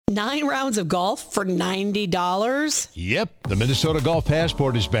9 rounds of golf for $90? Yep, the Minnesota Golf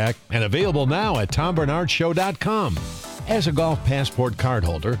Passport is back and available now at TomBernardShow.com. As a Golf Passport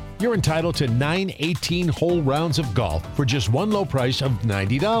cardholder, you're entitled to 9 18-hole rounds of golf for just one low price of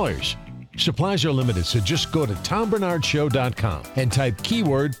 $90. Supplies are limited, so just go to TomBernardShow.com and type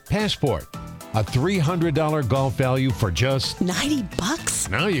keyword passport. A $300 golf value for just $90?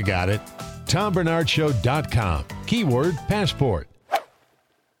 Now you got it. TomBernardShow.com. Keyword passport.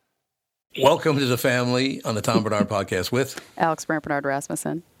 Welcome to the family on the Tom Bernard Podcast with Alex Brandt Bernard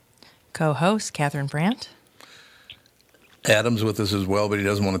Rasmussen. Co-host Catherine Brandt. Adam's with us as well, but he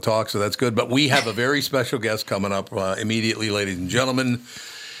doesn't want to talk, so that's good. But we have a very special guest coming up immediately, ladies and gentlemen.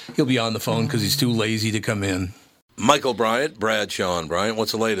 He'll be on the phone because he's too lazy to come in. Michael Bryant, Bradshaw and Bryant,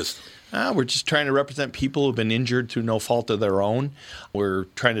 what's the latest? We're just trying to represent people who've been injured through no fault of their own. We're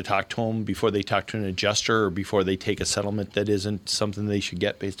trying to talk to them before they talk to an adjuster or before they take a settlement that isn't something they should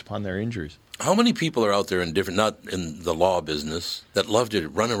get based upon their injuries. How many people are out there not in the law business, that love to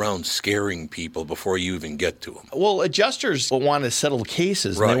run around scaring people before you even get to them? Well, adjusters want to settle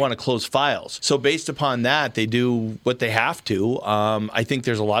cases Right. and they want to close files. So based upon that, they do what they have to. I think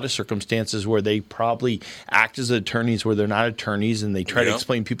there's a lot of circumstances where they probably act as attorneys where they're not attorneys and they try to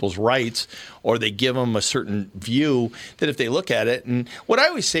explain people's rights, or they give them a certain view that if they look at it, and what I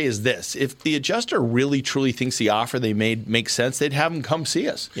always say is this: if the adjuster really truly thinks the offer they made makes sense, they'd have them come see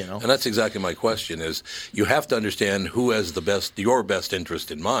us. And that's exactly my question: is you have to understand who has your best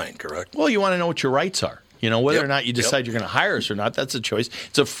interest in mind, correct? Well, you want to know what your rights are. Whether or not you decide you're going to hire us or not, that's a choice.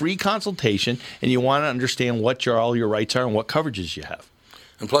 It's a free consultation, and you want to understand what all your rights are and what coverages you have.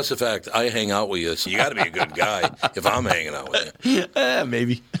 And plus the fact I hang out with you, so you got to be a good guy if I'm hanging out with you.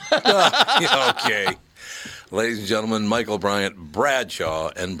 Maybe. Okay. Ladies and gentlemen, Michael Bryant,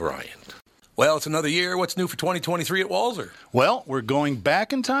 Bradshaw and Bryant. Well, it's another year. What's new for 2023 at Walser? Well, we're going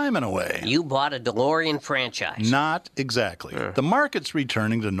back in time in a way. You bought a DeLorean franchise. Not exactly. The market's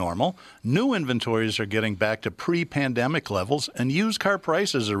returning to normal. New inventories are getting back to pre-pandemic levels, and used car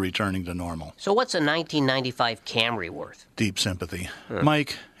prices are returning to normal. So what's a 1995 Camry worth? Deep sympathy.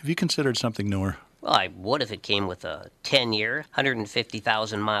 Mike, have you considered something newer? Well, I would if it came with a 10-year,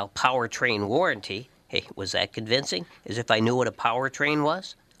 150,000-mile powertrain warranty. Hey, was that convincing? As if I knew what a powertrain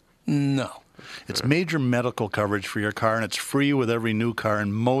was? No. It's major medical coverage for your car, and it's free with every new car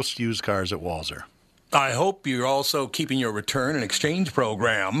and most used cars at Walser. I hope you're also keeping your return and exchange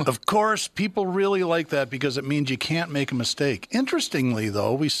program. Of course, people really like that because it means you can't make a mistake. Interestingly,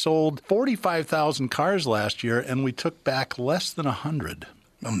 though, we sold 45,000 cars last year, and we took back less than 100.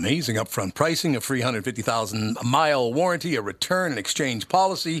 Amazing upfront pricing, a free 150,000-mile warranty, a return and exchange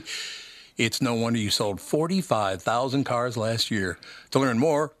policy. It's no wonder you sold 45,000 cars last year. To learn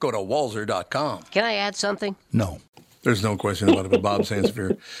more, go to walser.com. Can I add something? No. There's no question about it, but Bob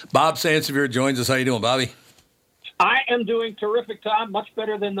Sansevere. Bob Sansevere joins us. How you doing, Bobby? I am doing terrific, Tom. Much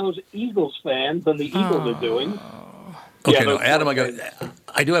better than those Eagles fans than the Eagles are doing. Okay, no, Adam,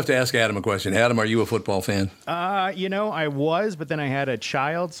 I do have to ask Adam a question. Adam, are you a football fan? I was, but then I had a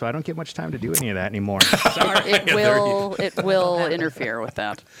child, so I don't get much time to do any of that anymore. Sorry. It will interfere with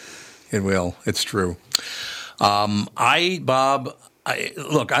that. It will. It's true. Look, I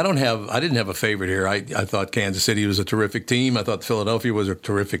didn't have a favorite here. I thought Kansas City was a terrific team. I thought Philadelphia was a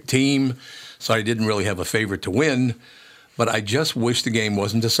terrific team. So I didn't really have a favorite to win. But I just wish the game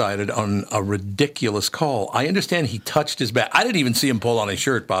wasn't decided on a ridiculous call. I understand he touched his back. I didn't even see him pull on his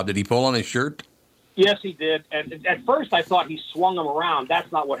shirt, Bob. Did he pull on his shirt? Yes, he did. And at first I thought he swung him around. That's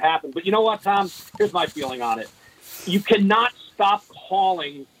not what happened. But you know what, Tom? Here's my feeling on it. You cannot stop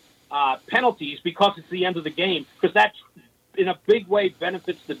calling penalties because it's the end of the game, because that in a big way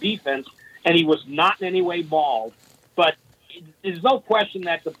benefits the defense, and he was not in any way mauled. But there's no question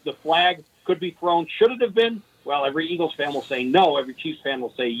that the flag could be thrown. Should it have been? Well, every Eagles fan will say no. Every Chiefs fan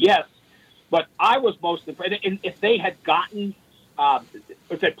will say yes. But I was most impressed. And if they had gotten,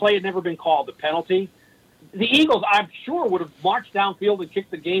 if that play had never been called, the penalty, the Eagles, I'm sure, would have marched downfield and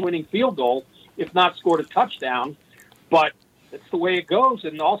kicked the game-winning field goal, if not scored a touchdown. But that's the way it goes.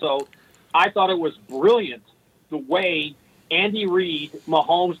 And also, I thought it was brilliant the way Andy Reid,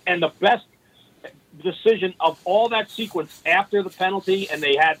 Mahomes, and the best decision of all that sequence after the penalty, and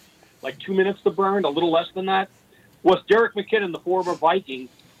they had like 2 minutes to burn, a little less than that, was Derek McKinnon, the former Viking.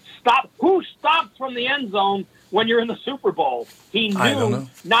 Who stops from the end zone when you're in the Super Bowl? He knew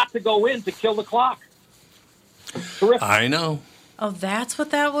not to go in to kill the clock. Terrific. I know. Oh, that's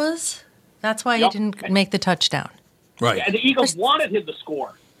what that was? That's why he didn't make the touchdown. Right. Yeah, and the Eagles wanted him to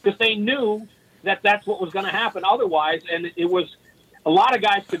score because they knew that that's what was going to happen otherwise, and it was a lot of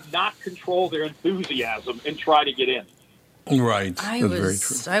guys could not control their enthusiasm and try to get in. Right. I That's very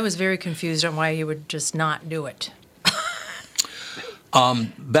true. was very confused on why he would just not do it.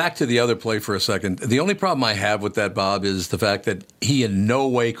 Back to the other play for a second. The only problem I have with that, Bob, is the fact that he in no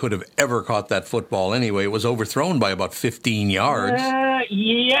way could have ever caught that football anyway. It was overthrown by about 15 yards.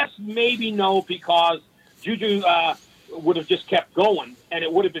 Yes, maybe no, because Juju would have just kept going, and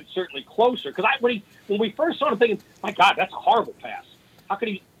it would have been certainly closer. Because when we first saw him, thinking, my God, that's a horrible pass. How could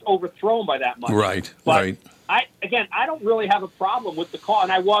he overthrown by that much? Right, but right. I don't really have a problem with the call,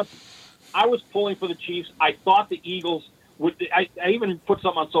 and I was pulling for the Chiefs. I thought the Eagles would. I even put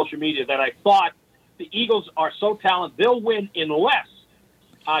something on social media that I thought the Eagles are so talented they'll win unless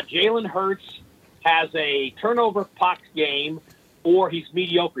Jalen Hurts has a turnover puck game or he's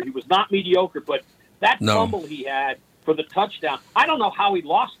mediocre. He was not mediocre, but that fumble he had for the touchdown, I don't know how he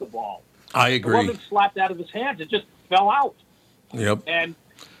lost the ball. I agree. It wasn't slapped out of his hands. It just fell out. Yep. And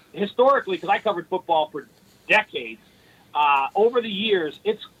historically, because I covered football for decades, over the years,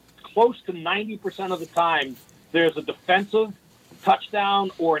 it's close to 90% of the time there's a defensive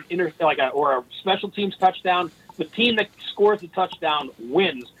touchdown or or a special teams touchdown. The team that scores the touchdown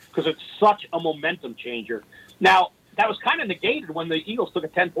wins because it's such a momentum changer. Now, that was kind of negated when the Eagles took a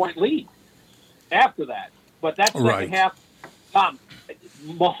 10-point lead after that. But that second half, Tom,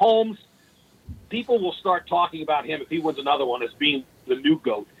 Mahomes, people will start talking about him if he wins another one as being the new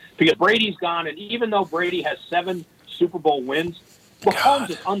GOAT. Because Brady's gone, and even though Brady has 7 Super Bowl wins, Mahomes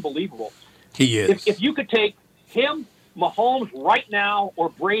is unbelievable. He is. If you could take him, Mahomes right now, or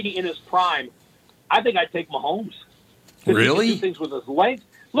Brady in his prime, I think I'd take Mahomes. Really? He can do things with his legs.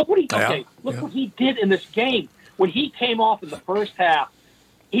 Look what what he did in this game. When he came off in the first half,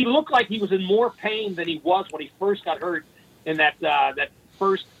 he looked like he was in more pain than he was when he first got hurt in that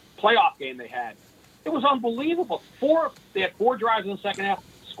first playoff game they had. It was unbelievable. They had 4 drives in the second half,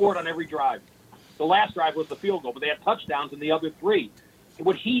 scored on every drive. The last drive was the field goal, but they had touchdowns in the other 3.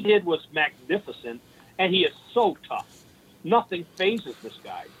 What he did was magnificent, and he is so tough. Nothing phases this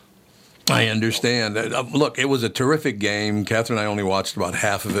guy. I understand. Look, it was a terrific game. Catherine and I only watched about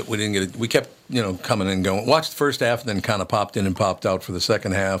half of it. We didn't get it. We kept, coming and going. Watched the first half and then kind of popped in and popped out for the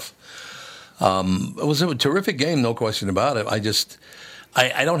second half. It was a terrific game, no question about it.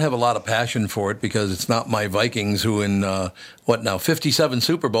 I don't have a lot of passion for it because it's not my Vikings who in, 57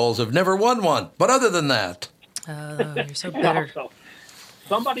 Super Bowls have never won one. But other than that. Oh, you're so bitter.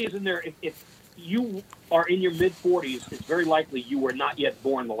 Somebody is in there. If you are in your mid-40s, it's very likely you were not yet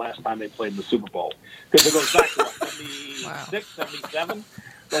born the last time they played in the Super Bowl. Because it goes back to 76, 77.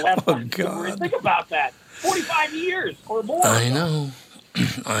 The last time they were in. Think about that. 45 years or more. I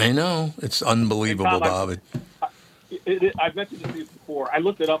know. It's unbelievable, Bob. I've mentioned this before. I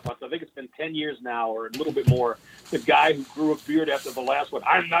looked it up once. I think it's been 10 years now or a little bit more. The guy who grew a beard after the last one,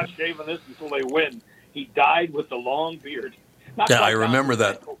 I'm not shaving this until they win. He died with the long beard. I remember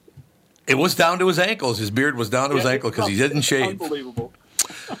that. It was down to his ankles. His beard was down to his ankle because he didn't shave. Unbelievable.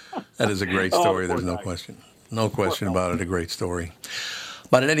 That is a great story. There's no question. No question about it. A great story.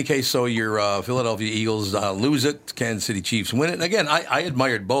 But in any case, so your Philadelphia Eagles lose it. Kansas City Chiefs win it. And again, I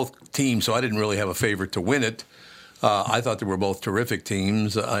admired both teams, so I didn't really have a favorite to win it. I thought they were both terrific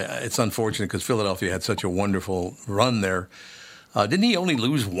teams. It's unfortunate because Philadelphia had such a wonderful run there. Didn't he only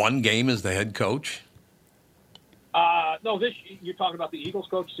lose one game as the head coach? No, you're talking about the Eagles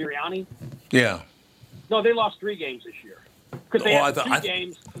coach, Sirianni? Yeah. No, they lost 3 games this year. Because they had 2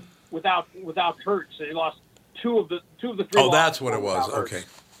 games without Hurts. They lost 2 of the 3. Oh, that's what it was. Okay.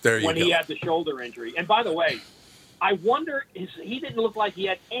 There you go. When he had the shoulder injury. And by the way, I wonder, he didn't look like he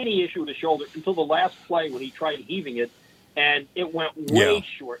had any issue with the shoulder until the last play when he tried heaving it, and it went way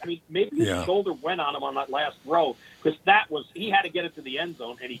short. I mean, maybe his shoulder went on him on that last throw because he had to get it to the end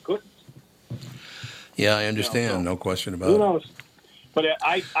zone, and he couldn't. Yeah, I understand. No question about it. Who knows? But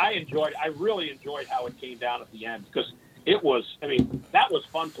I really enjoyed how it came down at the end because that was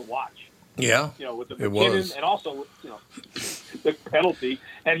fun to watch. Yeah, with the McKinnon and also the penalty.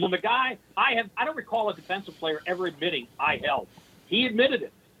 And when the guy, I don't recall a defensive player ever admitting I held. He admitted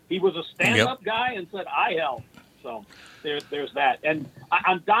it. He was a stand-up guy and said I held. So there's that. And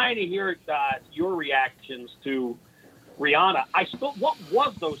I'm dying to hear your reactions to Rihanna.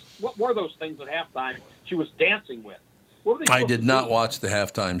 What were those things at halftime she was dancing with? I did not watch the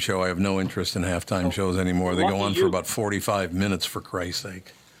halftime show. I have no interest in halftime shows anymore. They go on for about 45 minutes, for Christ's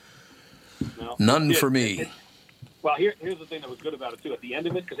sake. No, none for me. Well, here's the thing that was good about it too. At the end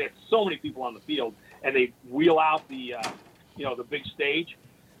of it, because they had so many people on the field, and they wheel out the big stage.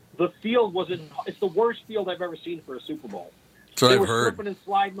 The field it's the worst field I've ever seen for a Super Bowl. That's what They I've were heard. slipping and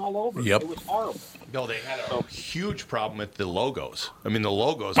sliding all over. Yep. It was horrible. No, they had a huge problem with the logos. I mean, the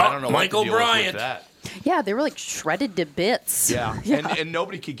logos. I don't know Michael what the deal was Bryant. with that. Yeah, they were like shredded to bits. Yeah, And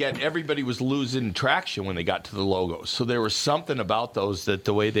nobody could get. Everybody was losing traction when they got to the logos. So there was something about those that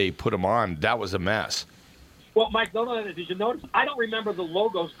the way they put them on, that was a mess. Well, Mike, did you notice? I don't remember the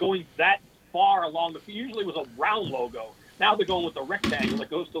logos going that far along the field. Usually it was a round logo. Now they're going with the rectangle that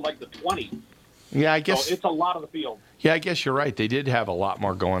goes to like the 20. Yeah, I guess. So it's a lot of the field. Yeah, I guess you're right. They did have a lot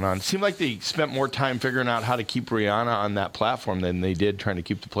more going on. It seemed like they spent more time figuring out how to keep Rihanna on that platform than they did trying to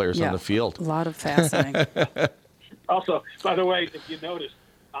keep the players on the field. A lot of fastening. Also, by the way, if you noticed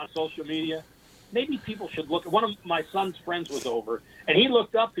on social media, maybe people should look. One of my son's friends was over, and he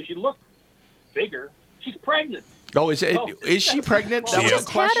looked up because she looked bigger. She's pregnant. Oh, is she pregnant? That was a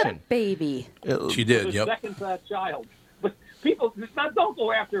question. Had a baby. She did, The yep. second child. But people, don't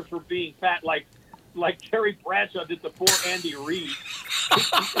go after her for being fat like Terry Bradshaw did to poor Andy Reid.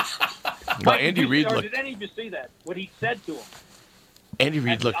 Well, Andy Reid or looked. did any of you see that? What he said to him? Andy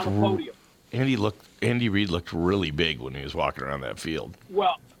Reid looked. on the podium. Andy Reid looked really big when he was walking around that field.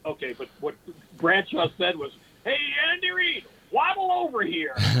 Well, okay, but what Bradshaw said was, "Hey, Andy Reid, waddle over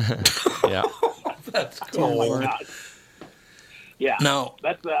here." Yeah. That's Oh my God. Yeah. Now,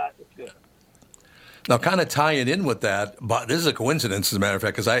 That's good. Now, kind of tying in with that, but this is a coincidence, as a matter of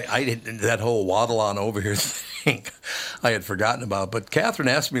fact, because I didn't, that whole waddle on over here thing I had forgotten about. But Catherine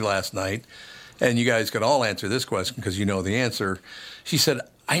asked me last night, and you guys could all answer this question because you know the answer. She said,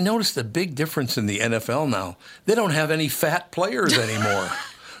 I noticed a big difference in the NFL now. They don't have any fat players anymore.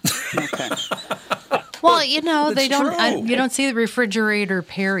 Well, you know, It's true. you don't see the refrigerator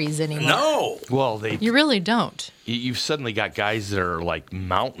Perrys anymore. No. Well, You really don't. you've suddenly got guys that are like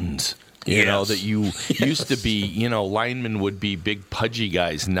mountains. You know, that you used to be, linemen would be big, pudgy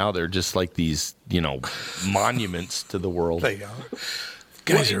guys. Now they're just like these, monuments to the world. They are.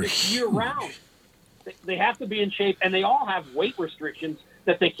 Guys are year round. They have to be in shape, and they all have weight restrictions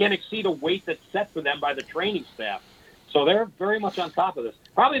that they can't exceed a weight that's set for them by the training staff. So they're very much on top of this.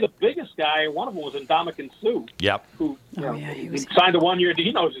 Probably the biggest guy, one of them was Ndamukong Suh. Yep. Who he signed a 1 year.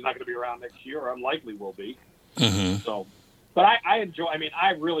 He knows he's not going to be around next year, or unlikely will be. Mm-hmm. So, but I enjoy. I mean,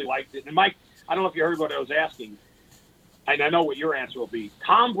 I really liked it. And Mike, I don't know if you heard what I was asking. And I know what your answer will be: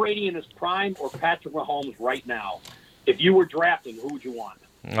 Tom Brady in his prime or Patrick Mahomes right now? If you were drafting, who would you want?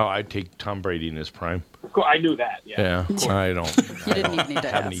 Oh, I'd take Tom Brady in his prime. Of course, I knew that. Yeah. I don't. You didn't even need to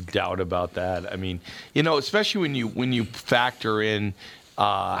have any ask. doubt about that. I mean, especially when you factor in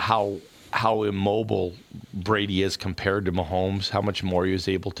how immobile Brady is compared to Mahomes, how much more he was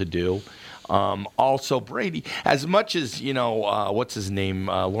able to do. Also, Brady, as much as, what's his name,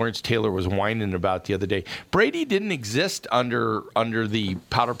 Lawrence Taylor was whining about the other day, Brady didn't exist under the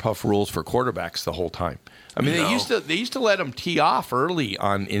powder puff rules for quarterbacks the whole time. I mean, they used to let him tee off early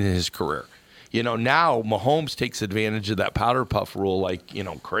on in his career. Now Mahomes takes advantage of that powder puff rule like,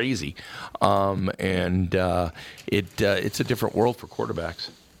 crazy. It's a different world for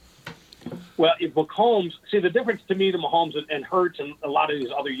quarterbacks. Well, if Mahomes, see the difference to me, the Mahomes and Hurts and a lot of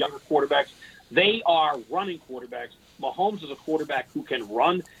these other younger quarterbacks, they are running quarterbacks. Mahomes is a quarterback who can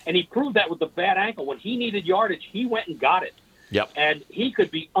run, and he proved that with the bad ankle. When he needed yardage, he went and got it. Yep. And he could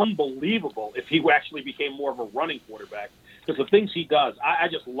be unbelievable if he actually became more of a running quarterback. Because the things he does, I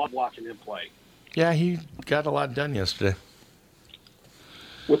just love watching him play. Yeah, he got a lot done yesterday.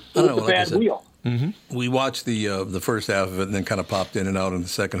 With the bad wheel. Mm-hmm. We watched the first half of it and then kind of popped in and out in the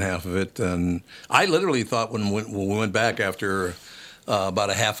second half of it. And I literally thought when we went back after about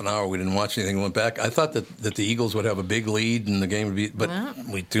a half an hour, we didn't watch anything, went back, I thought that the Eagles would have a big lead and the game would be, but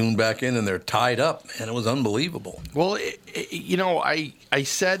we tuned back in and they're tied up, and it was unbelievable. Well, I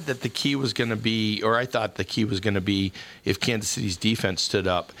said that the key was going to be, or I thought the key was going to be if Kansas City's defense stood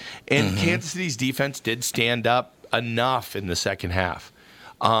up. And Kansas City's defense did stand up enough in the second half.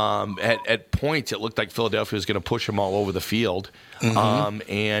 At points, it looked like Philadelphia was going to push them all over the field.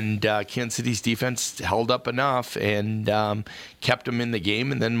 And Kansas City's defense held up enough and kept them in the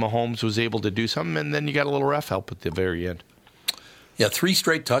game. And then Mahomes was able to do something. And then you got a little ref help at the very end. Yeah, 3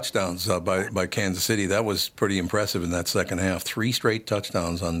 straight touchdowns by Kansas City. That was pretty impressive in that second half. 3 straight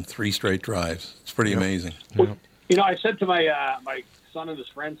touchdowns on 3 straight drives. It's pretty amazing. Well, I said to my son and his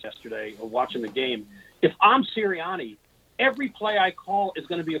friends yesterday watching the game, if I'm Sirianni, every play I call is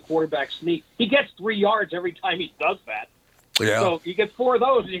going to be a quarterback sneak. He gets 3 yards every time he does that. Yeah. So you get 4 of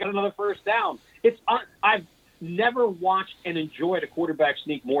those, and you got another first down. I've never watched and enjoyed a quarterback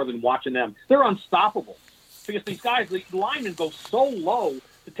sneak more than watching them. They're unstoppable because these guys, the linemen go so low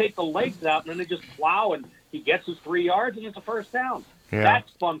to take the legs out, and then they just plow, and he gets his 3 yards, and it's a first down. Yeah. That's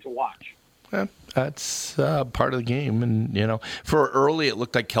fun to watch. That's part of the game. And, for early, it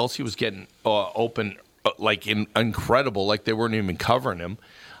looked like Kelsey was getting open, incredible, like they weren't even covering him.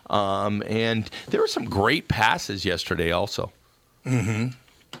 And there were some great passes yesterday also. Mm-hmm.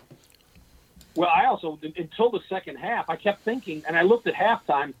 Well, I also, until the second half, I kept thinking, and I looked at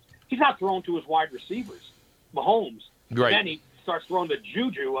halftime, he's not throwing to his wide receivers, Mahomes. Right. Then he starts throwing to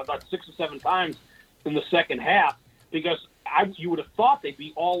Juju about 6 or 7 times in the second half because you would have thought they'd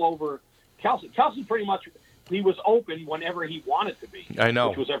be all over Kelsey. Kelsey pretty much, he was open whenever he wanted to be. I know.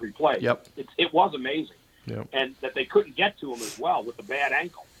 Which was every play. Yep. It was amazing. Yep. And that they couldn't get to him as well with the bad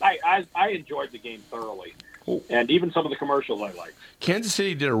ankle. I enjoyed the game thoroughly. And even some of the commercials I liked. Kansas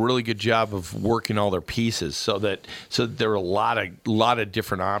City did a really good job of working all their pieces, so there were a lot of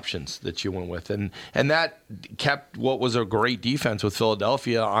different options that you went with, and that kept what was a great defense with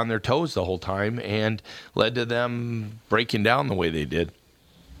Philadelphia on their toes the whole time, and led to them breaking down the way they did.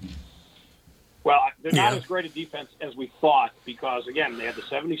 Well, they're not as great a defense as we thought because, again, they had the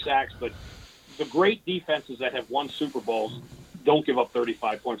 70 sacks, but the great defenses that have won Super Bowls don't give up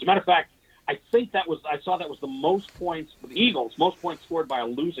 35 points. As a matter of fact, I saw that was the most points for the Eagles, most points scored by a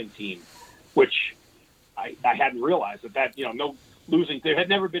losing team, which I hadn't realized that no losing. There had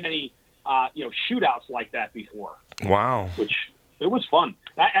never been any shootouts like that before. Wow. Which it was fun.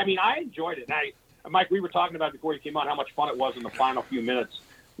 I enjoyed it. And Mike, we were talking about before you came on how much fun it was in the final few minutes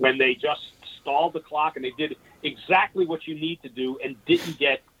when they just stalled the clock and they did exactly what you need to do and didn't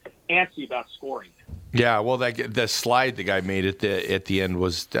get antsy about scoring. Yeah, well, the slide the guy made at the end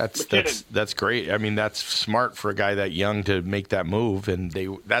was that's great. I mean, that's smart for a guy that young to make that move, and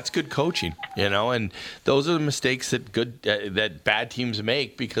that's good coaching, And those are the mistakes that bad teams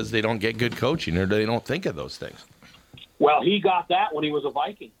make because they don't get good coaching or they don't think of those things. Well, he got that when he was a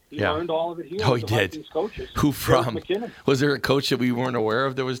Viking. He learned all of it here. Oh, with he the did. Vikings coaches. Who from? McKinnon. Was there a coach that we weren't aware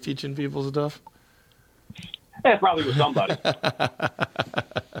of that was teaching people stuff? Yeah, probably was somebody.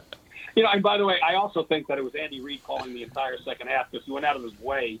 And by the way, I also think that it was Andy Reid calling the entire second half because he went out of his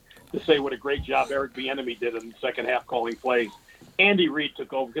way to say what a great job Eric Bieniemy did in the second half calling plays. Andy Reid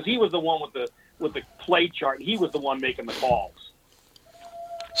took over because he was the one with the play chart, and he was the one making the calls.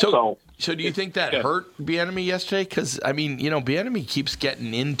 So do you think that hurt Bieniemy yesterday? Because, Bieniemy keeps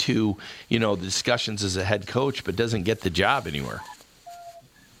getting into, the discussions as a head coach, but doesn't get the job anywhere.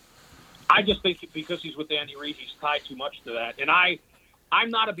 I just think because he's with Andy Reid, he's tied too much to that. And I'm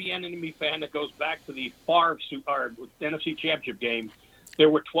not a Bieniemy fan that goes back to the NFC Championship game. There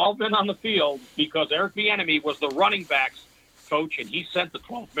were 12 men on the field because Eric Bieniemy was the running backs coach, and he sent the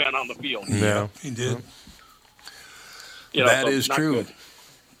 12 men on the field. Yeah, he did. That is true. Good.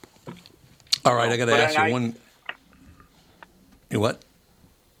 All right, I got to ask you one. You what?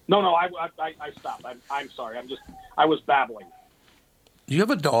 No, I stopped. I'm sorry. I was babbling. Do you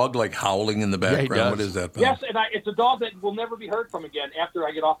have a dog howling in the background? Yeah, what is that? Yes, and it's a dog that will never be heard from again after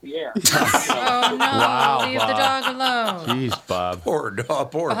I get off the air. Oh, no. Wow, Leave Bob. the dog alone. Jeez, Bob. Poor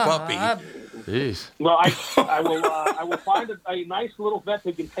puppy. Jeez. Well, I will find a nice little vet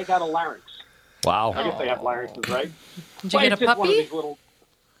who can take out a larynx. Wow. I guess they have larynxes, right? Did you get a it's just one of puppy? these little.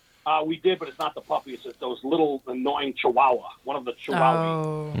 We did, but it's not the puppy. It's just those little annoying Chihuahua. One of the Chihuahuas.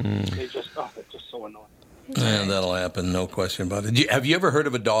 Oh. They're just so annoying. Yeah, that'll happen. No question about it. Have you ever heard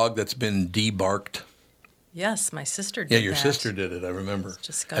of a dog that's been debarked? Yes, my sister did Yeah, your that. sister did it. I remember. It's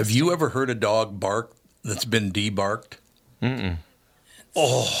disgusting. Have you ever heard a dog bark that's been debarked? Mm-mm.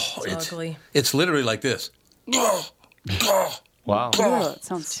 It's ugly. It's literally like this. Wow. Oh, it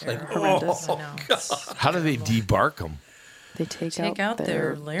sounds horrendous. I know. How do they debark them? They take out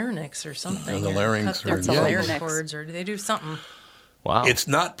their larynx or something. the or larynx cut or- their yeah. larynx cords, or they do something. Wow. It's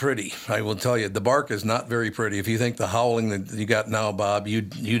not pretty. I will tell you, the bark is not very pretty. If you think the howling that you got now, Bob,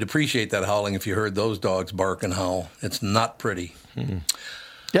 you'd appreciate that howling if you heard those dogs bark and howl. It's not pretty.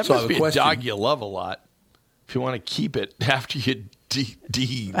 That So I must have a be a question. dog you love a lot. If you want to keep it after you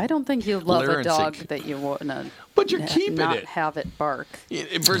I don't think you love a dog larynxic. that you want to But you're keeping not it. have it bark.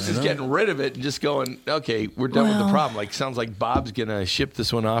 Versus getting rid of it and just going, okay, we're done with the Well- problem. Sounds like Bob's going to ship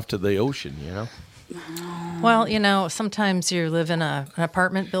this one off to the ocean, Well, sometimes you live in an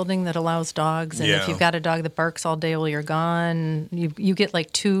apartment building that allows dogs, and Yeah. if you've got a dog that barks all day while you're gone, you get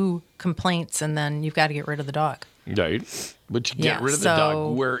 2 complaints, and then you've got to get rid of the dog. Right. But you get Yeah, rid of the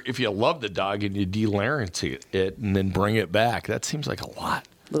dog. Where if you love the dog and you de-larynx it and then bring it back, that seems like a lot.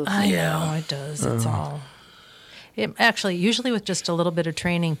 I know, it does. It's all. Actually, usually with just a little bit of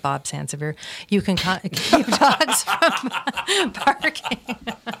training, Bob Sansevere, you can keep dogs from barking.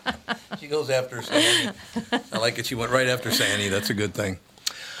 She goes after Sandy. I like it. She went right after Sandy. That's a good thing.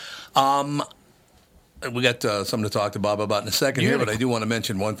 we got something to talk to Bob about in a second here, but I do want to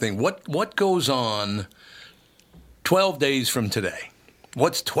mention one thing. What goes on 12 days from today?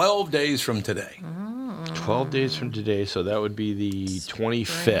 What's 12 days from today? 12 days from today, so that would be the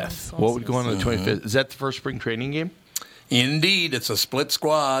 25th. What would go on the 25th? Is that the first spring training game? Indeed, it's a split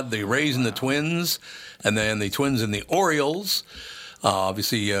squad. The Rays and the Twins, and then the Twins and the Orioles.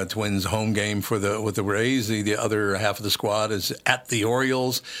 Obviously, Twins home game with the Rays. The other half of the squad is at the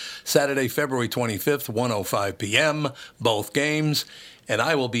Orioles. Saturday, February 25th, 1:05 p.m., both games. And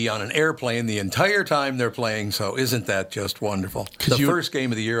I will be on an airplane the entire time they're playing, so isn't that just wonderful? The first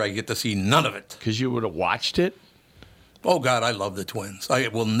game of the year, I get to see none of it. Because you would have watched it? Oh, God, I love the Twins. I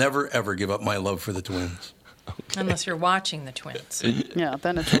will never, ever give up my love for the Twins. Unless you're watching the Twins. Yeah,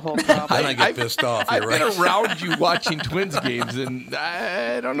 then it's a whole problem. Then I get pissed off. I've been around you watching Twins games, and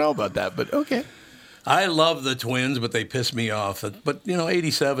I don't know about that, but okay. I love the Twins, but they piss me off. But,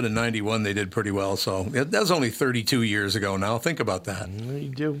 87 and 91, they did pretty well. So that was only 32 years ago now. Think about that. You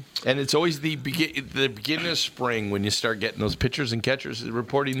do. And it's always the beginning of spring when you start getting those pitchers and catchers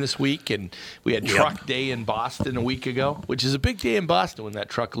reporting this week. And we had Truck Day in Boston a week ago, which is a big day in Boston when that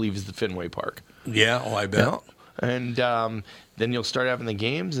truck leaves the Fenway Park. Yeah, I bet. Yeah. And then you'll start having the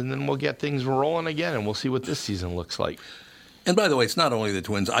games, and then we'll get things rolling again, and we'll see what this season looks like. And by the way, it's not only the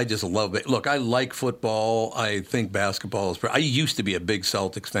Twins. I just love it. Look, I like football. I think basketball is I used to be a big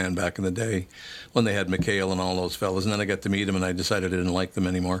Celtics fan back in the day when they had McHale and all those fellas. And then I got to meet them, and I decided I didn't like them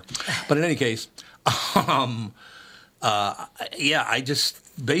anymore. But in any case,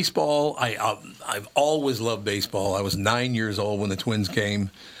 baseball, I've always loved baseball. I was 9 years old when the Twins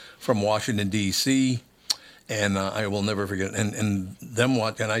came from Washington, D.C., and I will never forget. And them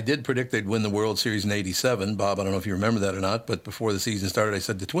watching. And I did predict they'd win the World Series in '87. Bob, I don't know if you remember that or not, but before the season started, I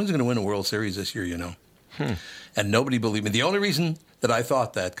said the Twins are going to win a World Series this year. And nobody believed me. The only reason that I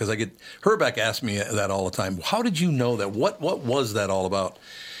thought that because Herbeck asked me that all the time. How did you know that? What was that all about?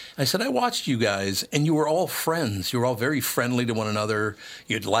 I said I watched you guys, and you were all friends. You were all very friendly to one another.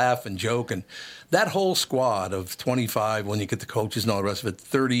 You'd laugh and joke, and that whole squad of 25, when you get the coaches and all the rest of it,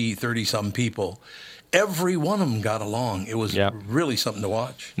 30-some people. Every one of them got along. It was really something to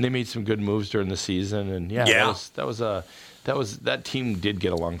watch. And they made some good moves during the season, and that team did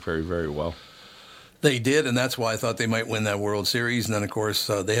get along very, very well. They did, and that's why I thought they might win that World Series. And then, of course,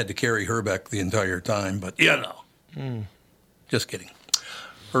 they had to carry Herbeck the entire time. But just kidding.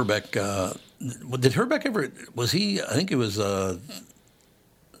 Herbeck, did Herbeck ever? Was he? I think it was.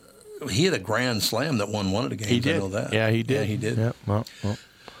 He had a grand slam that won one of the games. He did. I know that. Yeah, he did. Yeah, he did. Yeah, well.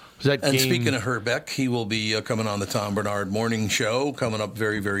 And speaking of Herbeck, he will be coming on the Tom Bernard Morning Show coming up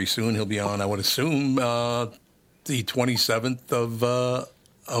very, very soon. He'll be on, I would assume, the 27th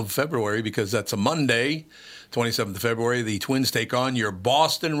of February because that's a Monday, 27th of February. The Twins take on your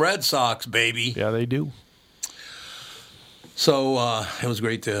Boston Red Sox, baby. Yeah, they do. So it was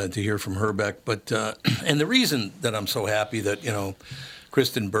great to hear from Herbeck. But and the reason that I'm so happy that,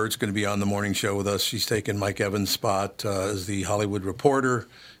 Kristen Burt's going to be on the morning show with us. She's taken Mike Evans' spot as the Hollywood reporter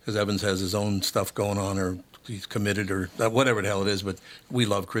because Evans has his own stuff going on or he's committed or whatever the hell it is. But we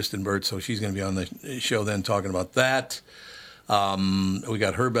love Kristen Burt, so she's going to be on the show then talking about that. We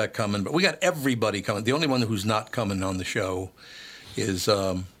got Herbeck coming, but we got everybody coming. The only one who's not coming on the show is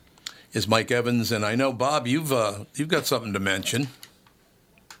Mike Evans. And I know, Bob, you've got something to mention.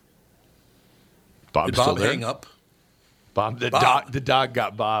 Bob's Did Bob still there? hang up? Bob, the dog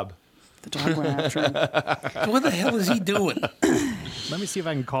got Bob. The dog went after him. What the hell is he doing? Let me see if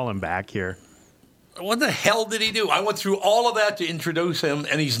I can call him back here. What the hell did he do? I went through all of that to introduce him,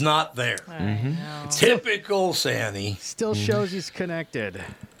 and he's not there. Typical Sandy. Still shows he's connected.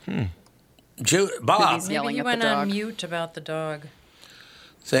 Bob. Maybe he went on mute about the dog.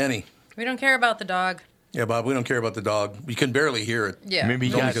 Sandy. We don't care about the dog. Yeah, Bob, we don't care about the dog. You can barely hear it. Yeah. Maybe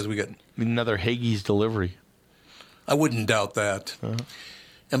It's only because we got another Hagee's delivery. I wouldn't doubt that.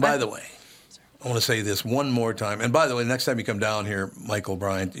 And by the way, I want to say this one more time. And by the way, next time you come down here, Michael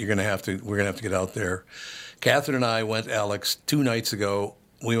Bryant, we're gonna have to get out there. Catherine and I went, Alex, 2 nights ago.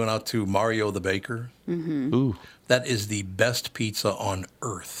 We went out to Mario the Baker. Mm-hmm. Ooh, that is the best pizza on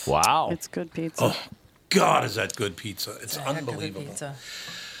earth. Wow, it's good pizza. Oh God, is that good pizza? It's unbelievable. Pizza.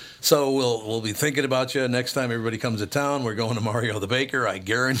 So we'll be thinking about you next time everybody comes to town. We're going to Mario the Baker. I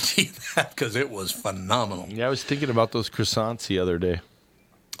guarantee that because it was phenomenal. Yeah, I was thinking about those croissants the other day.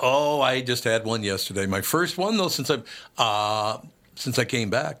 Oh, I just had one yesterday. My first one though since I came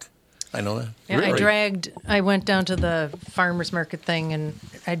back. I know that. Yeah, really? I went down to the farmer's market thing and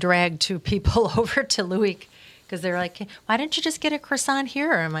I dragged 2 people over to Louis because they're like, why don't you just get a croissant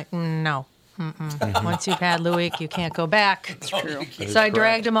here? I'm like, no. Once you've had Louis, you can't go back. It's true. So I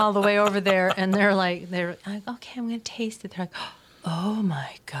dragged them all the way over there, and they're like, okay, I'm going to taste it. They're like, oh my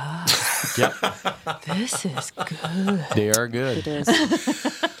God. Yep. This is good. They are good. It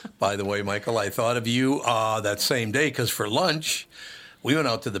is. By the way, Michael, I thought of you that same day because for lunch, we went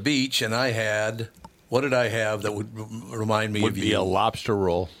out to the beach and I had, what did I have that would remind me Would of be you? a lobster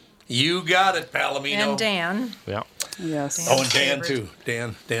roll. You got it, Palomino. And Dan. Yeah. Yes. Oh, and Dan, too.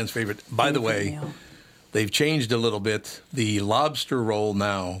 Dan's favorite. By the way, they've changed a little bit. The lobster roll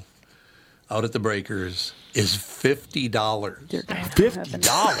now out at the Breakers is $50.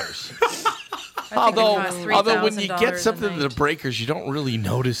 $50. Although when you get something to the Breakers, you don't really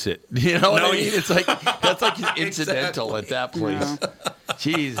notice it. You know what I mean? It's like that's like incidental at that place.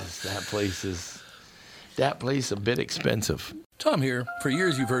 Jesus, that place is a bit expensive. Tom here. For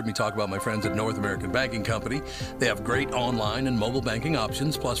years, you've heard me talk about my friends at North American Banking Company. They have great online and mobile banking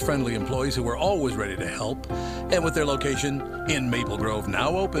options, plus friendly employees who are always ready to help. And with their location in Maple Grove now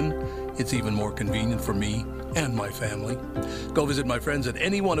open, it's even more convenient for me and my family. Go visit my friends at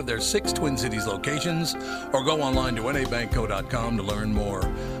any one of their 6 Twin Cities locations or go online to nabankco.com to learn more.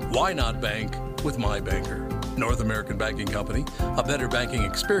 Why not bank with my banker? North American Banking Company, a better banking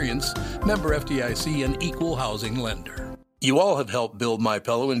experience, member FDIC, and equal housing lender. You all have helped build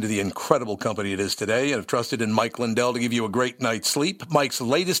MyPillow into the incredible company it is today and have trusted in Mike Lindell to give you a great night's sleep. Mike's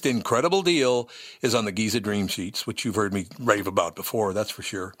latest incredible deal is on the Giza Dream Sheets, which you've heard me rave about before, that's for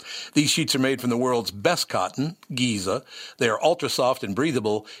sure. These sheets are made from the world's best cotton, Giza. They are ultra soft and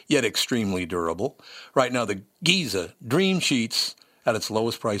breathable, yet extremely durable. Right now, the Giza Dream Sheets at its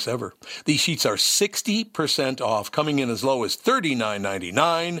lowest price ever. These sheets are 60% off, coming in as low as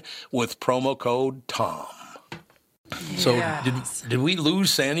 $39.99 with promo code TOM. So did we lose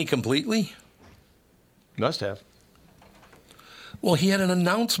Sandy completely? Must have. Well, he had an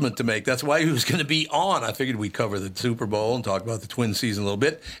announcement to make. That's why he was going to be on. I figured we'd cover the Super Bowl and talk about the Twins season a little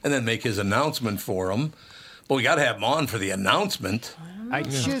bit and then make his announcement for him. But we got to have him on for the announcement. I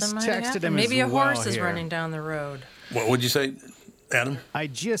just texted him Maybe as a well horse is here. running down the road. What would you say, Adam? I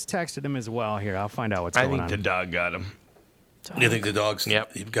just texted him as well here. I'll find out what's I going think on. the dog got him. Do you think the dog's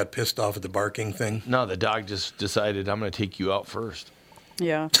Yep. he got pissed off at the barking thing? No, the dog just decided I'm going to take you out first.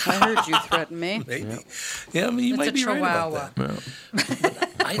 Yeah, I heard you threaten me. Maybe. Yeah, I mean, you It's might a be right chihuahua. about that.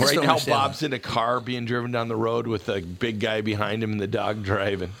 I just Right don't now, understand. Bob's in a car being driven down the road with a big guy behind him and the dog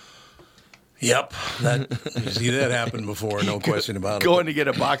driving. Yep, you see that happen before, no question about it. Going to get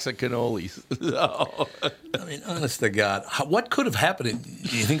a box of cannolis. So, I mean, honest to God, what could have happened?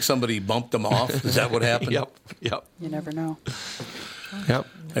 Do you think somebody bumped them off? Is that what happened? Yep. You never know. Yep.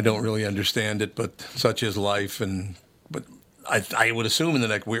 I don't really understand it, but such is life. But I would assume in the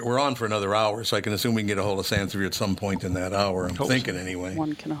next we're on for another hour, so I can assume we can get a hold of Sansevere at some point in that hour. I'm thinking anyway.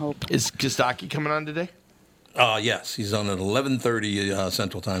 One can hope. Is Costaki coming on today? Yes, he's on at 11:30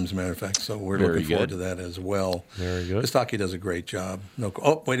 Central Time, as a matter of fact. So we're Very looking forward good. to that as well. Very good. Costaki does a great job. No,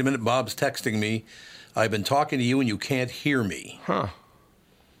 oh, wait a minute. Bob's texting me. I've been talking to you and you can't hear me. Huh.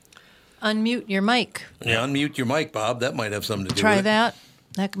 Unmute your mic. Yeah, unmute your mic, Bob. That might have something to do Try with it. that.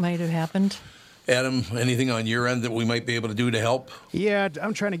 That might have happened. Adam, anything on your end that we might be able to do to help? Yeah,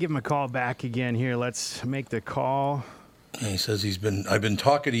 I'm trying to give him a call back again here. Let's make the call. And he says I've been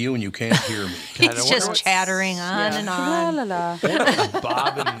talking to you and you can't hear me. He's just chattering on and on. La la la.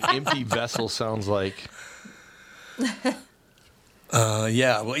 Bob and Empty Vessel sounds like.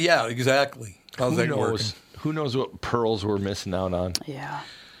 Yeah, exactly. How's that working? Who knows what pearls we're missing out on? Yeah.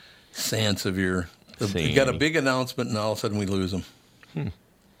 Sansevere. He got a big announcement and all of a sudden we lose him.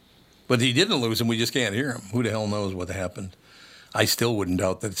 But he didn't lose him. We just can't hear him. Who the hell knows what happened? I still wouldn't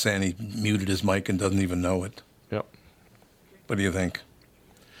doubt that Sandy muted his mic and doesn't even know it. Yep. What do you think?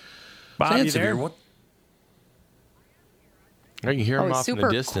 Bob, you there? Sansevere, what? I can hear him he's off in super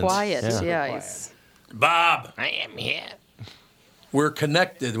the distance. quiet. Yeah. Yeah, he's Bob, I am here. we're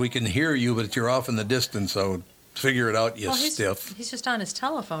connected. We can hear you, but you're off in the distance, so figure it out, you stiff. He's just on his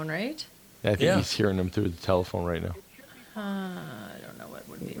telephone, right? I think he's hearing him through the telephone right now. I don't know what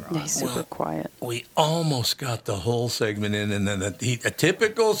would be wrong. he's super quiet. We almost got the whole segment in, and then a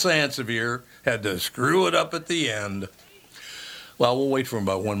typical Sansevere had to screw it up at the end. Well, we'll wait for him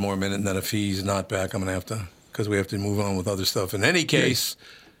about one more minute, and then if he's not back, I'm going to have to, because we have to move on with other stuff. In any case,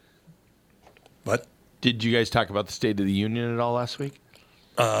 what? Did you guys talk about the State of the Union at all last week?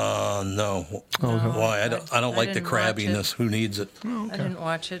 No. Why? I don't like the didn't watch crabbiness. Who needs it? I didn't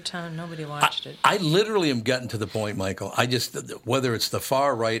watch it. Nobody watched it. I literally am getting to the point, Michael. I just, whether it's the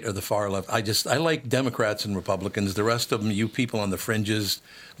far right or the far left, I like Democrats and Republicans. The rest of them, you people on the fringes,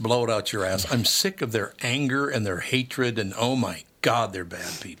 blow it out your ass. I'm sick of their anger and their hatred, and oh my God, they're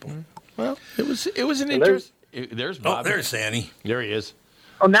bad people. Well, it was an interest. There's Bob. Oh, there's Sandy. There he is.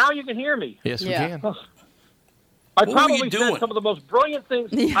 Oh, now you can hear me. Yes, we Yeah. can. I What were probably you said doing? some of the most brilliant things.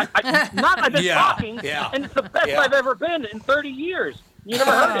 I've been Yeah, talking, yeah, and it's the best yeah. I've ever been in 30 years. You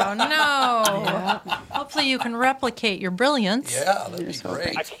never heard Oh, it. no. Hopefully you can replicate your brilliance. Yeah, that'd be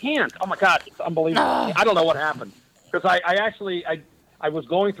great. I can't. Oh my God, it's unbelievable. I don't know what happened because I was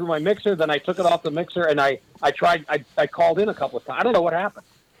going through my mixer, then I took it off the mixer, and I called in a couple of times. I don't know what happened.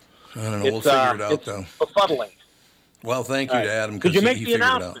 I don't know. We'll figure it out, it's though. befuddling. Well, thank you to Adam. Could you 'cause make he the figured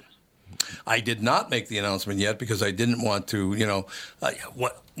it out. announcement? I did not make the announcement yet because I didn't want to,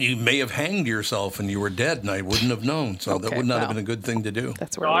 what you may have hanged yourself and you were dead and I wouldn't have known. So that Okay, would not have well. been a good thing to do.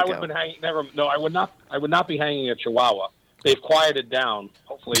 That's where No, I we would go. have been hanging. Never. No, I would not. I would not be hanging a Chihuahua. They've quieted down.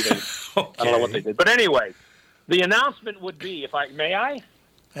 Hopefully, they. I don't know what they did. But anyway, the announcement would be, if I may,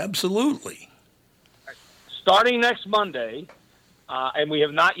 Absolutely. starting next Monday, and we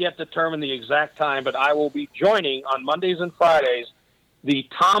have not yet determined the exact time, but I will be joining on Mondays and Fridays the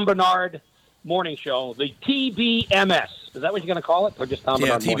Tom Bernard Morning Show, the TBMS. Is that what you're going to call it, or just Tom Yeah,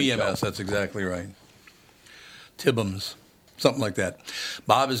 Bernard Morning Show? TBMS. That's exactly right. Tibbums, something like that.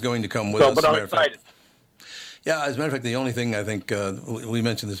 Bob is going to come with us. But as a I'm matter of fact. excited. Yeah, as a matter of fact, the only thing I think, we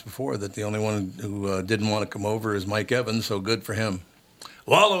mentioned this before, that the only one who didn't want to come over is Mike Evans, so good for him.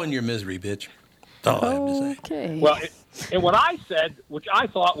 Wallow in your misery, bitch. That's all I have to say. Okay. Well, and what I said, which I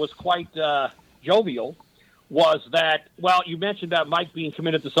thought was quite jovial, was that, well, you mentioned that Mike being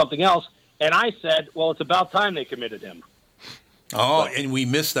committed to something else, and I said, well, it's about time they committed him. Oh, and we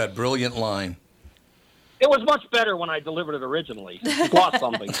missed that brilliant line. It was much better when I delivered it originally. Lost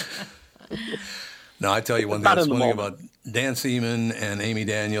something. No, I tell you one thing Not that's in the funny moment. about Dan Seaman and Amy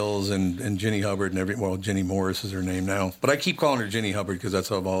Daniels and Ginny Hubbard and well, Ginny Morris is her name now. But I keep calling her Ginny Hubbard because that's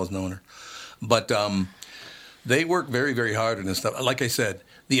how I've always known her. But they work very, very hard on this stuff. Like I said,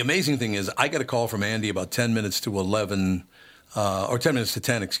 the amazing thing is I got a call from Andy about 10 minutes to 11, or 10 minutes to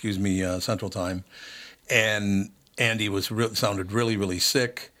 10, excuse me, Central Time. And Andy sounded really, really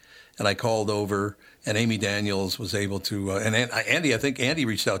sick. And I called over, and Amy Daniels was able to, and Andy, I think Andy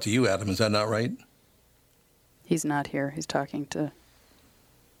reached out to you, Adam. Is that not right? He's not here. He's talking to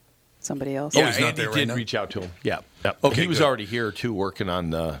somebody else. Oh, Yeah, he's not Andy there right did now? reach out to him. Yeah. Okay, he was good. already here, too, working on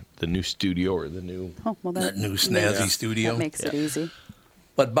the new studio or the new... Oh, well, That new snazzy studio. That makes it easy.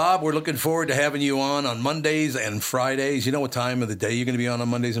 But Bob, we're looking forward to having you on Mondays and Fridays. You know what time of the day you're going to be on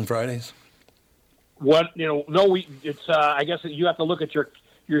Mondays and Fridays? It's I guess you have to look at your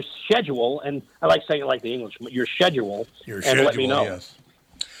schedule, and I like saying it like the English, your schedule, and let me know. Yes.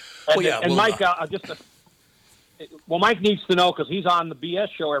 And, and Mike, Mike needs to know because he's on the BS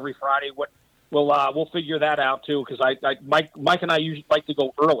show every Friday. We'll figure that out too because Mike and I usually like to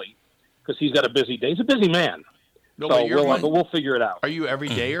go early because he's got a busy day. He's a busy man, No, so but we'll figure it out. Are you every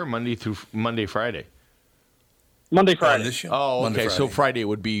day or Monday through Friday? Monday, On Friday. this show? Oh, Monday, okay. So Friday. Friday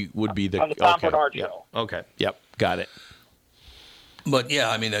would be the On the Tom okay. Bernard Yep. show. Okay. Yep. Got it. But yeah,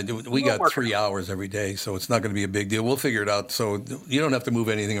 I mean, we got 3 hours every day, so it's not going to be a big deal. We'll figure it out. So you don't have to move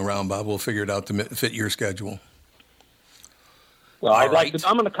anything around, Bob. We'll figure it out to fit your schedule. Well, All right.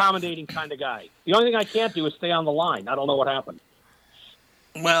 I'm an accommodating kind of guy. The only thing I can't do is stay on the line. I don't know what happened.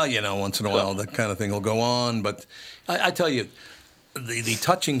 Well, once in a while that kind of thing will go on. But I tell you, the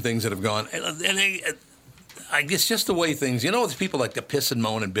touching things that have gone, I guess just the way things, there's people like to piss and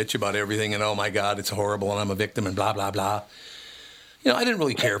moan and bitch about everything and, oh, my God, it's horrible and I'm a victim and blah, blah, blah. I didn't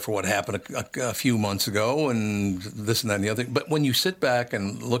really care for what happened a few months ago and this and that and the other thing. But when you sit back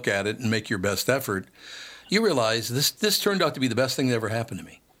and look at it and make your best effort, you realize this turned out to be the best thing that ever happened to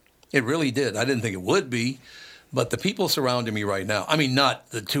me. It really did. I didn't think it would be. But the people surrounding me right now, I mean,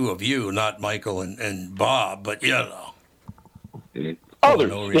 not the two of you, not Michael and Bob, but, Others,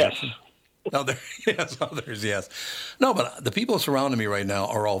 no yes. reaction. Others, yes. No, but the people surrounding me right now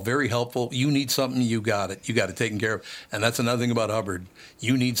are all very helpful. You need something, you got it. You got it taken care of. And that's another thing about Hubbard.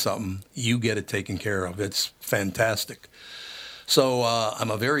 You need something, you get it taken care of. It's fantastic. So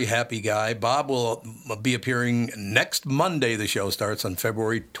I'm a very happy guy. Bob will be appearing next Monday. The show starts on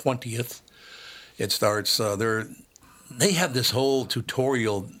February 20th. It starts, they have this whole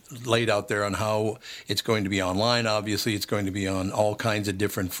tutorial laid out there on how it's going to be online. Obviously, it's going to be on all kinds of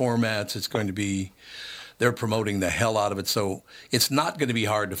different formats. It's going to be, they're promoting the hell out of it. So it's not going to be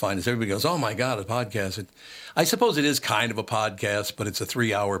hard to find. As everybody goes, oh my God, a podcast. I suppose it is kind of a podcast, but it's a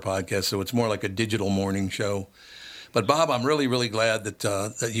 3-hour podcast. So it's more like a digital morning show. But Bob, I'm really, really glad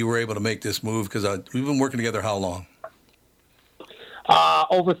that you were able to make this move because we've been working together how long?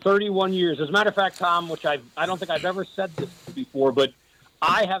 Over 31 years. As a matter of fact, Tom, which I don't think I've ever said this before, but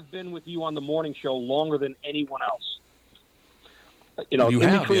I have been with you on the morning show longer than anyone else. You know, You in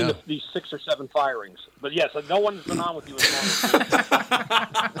have, between yeah. these 6 or 7 firings. But yes, no one's been on with you as long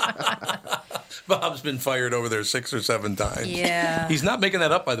as Bob's been fired over there 6 or 7 times. Yeah. He's not making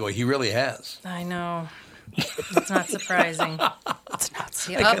that up, by the way. He really has. I know. It's not surprising. It's not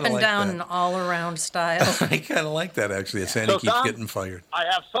I up kinda and like down that. and all around style. I kind of like that, actually. That Sandy So, keeps Tom, getting fired. I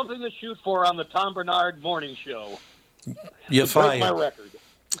have something to shoot for on the Tom Bernard Morning Show. You To break my fired. record.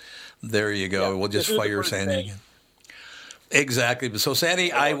 There you go. Yeah, We'll just this is the fire first Sandy day. again. Exactly. So,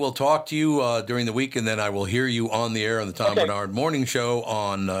 Sandy, I will talk to you during the week, and then I will hear you on the air on the Tom Okay. Bernard Morning Show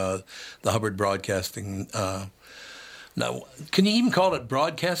on the Hubbard Broadcasting. Now, can you even call it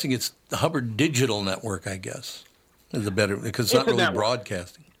broadcasting? It's the Hubbard Digital Network, I guess. Is a better because it's not It's a really network.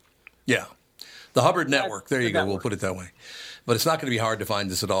 broadcasting. Yeah, the Hubbard Network. There the you go. We'll network. put it that way. But it's not going to be hard to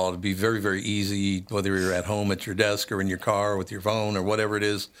find this at all. It'll be very, very easy, whether you're at home at your desk or in your car with your phone or whatever it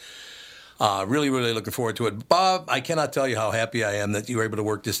is. Really, really looking forward to it. Bob, I cannot tell you how happy I am that you were able to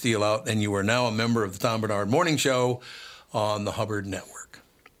work this deal out, and you are now a member of the Tom Bernard Morning Show on the Hubbard Network.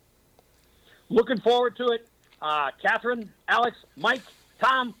 Looking forward to it. Catherine, Alex, Mike,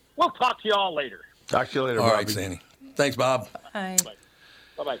 Tom, we'll talk to you all later. Talk to you later, All Bobby. right, Sandy. Thanks, Bob. Hi.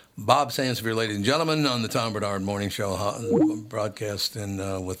 Bye-bye. Bob Sansevere, ladies and gentlemen, on the Tom Bernard Morning Show broadcast and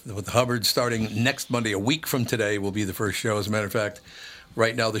with Hubbard starting next Monday, a week from today, will be the first show. As a matter of fact,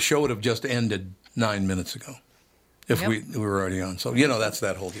 right now the show would have just ended 9 minutes ago if Yep. we were already on. So, you know, that's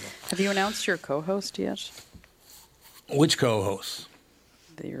that whole deal. Have you announced your co-host yet? Which co-hosts?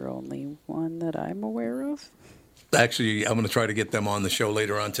 You're only one that I'm aware of. Actually, I'm going to try to get them on the show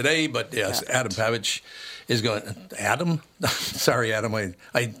later on today. But yes, Adam Pavich is going. Adam, sorry, Adam,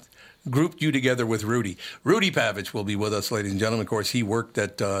 I grouped you together with Rudy. Rudy Pavich will be with us, ladies and gentlemen. Of course, he worked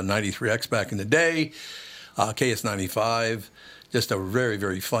at 93X back in the day, KS95. Just a very,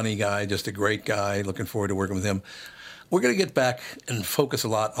 very funny guy. Just a great guy. Looking forward to working with him. We're going to get back and focus a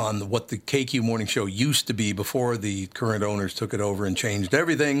lot on what the KQ Morning Show used to be before the current owners took it over and changed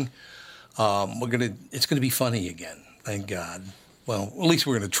everything. It's going to be funny again, thank God. Well, at least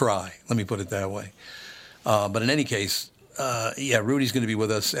we're going to try. Let me put it that way. But in any case, Rudy's going to be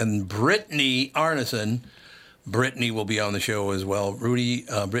with us, and Brittany Arneson. Brittany will be on the show as well.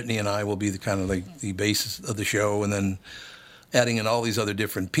 Brittany, and I will be the basis of the show, and then adding in all these other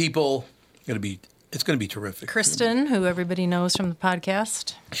different people. It's going to be terrific. Kristen, who everybody knows from the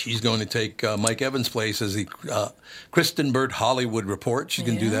podcast. She's going to take Mike Evans' place as the Kristen Burt Hollywood Report. She's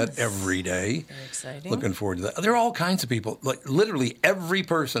going to do that every day. Very exciting. Looking forward to that. There are all kinds of people. Like literally every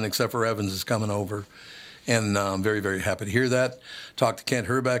person except for Evans is coming over. And I'm very, very happy to hear that. Talked to Kent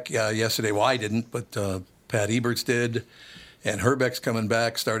Herbeck yesterday. Well, I didn't, but Pat Eberts did. And Herbeck's coming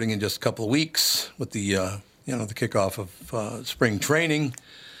back starting in just a couple of weeks with the kickoff of spring training.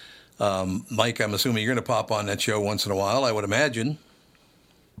 Mike, I'm assuming you're going to pop on that show once in a while, I would imagine.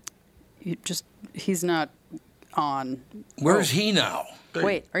 He's not on. Where's he now?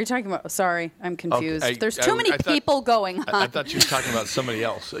 Wait, are you talking about? Sorry, I'm confused. Okay, There's too many people going on. I thought you were talking about somebody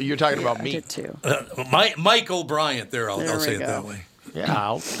else. You're talking about I me. did too. Michael Bryant. I'll There say we it that go. way. Yeah,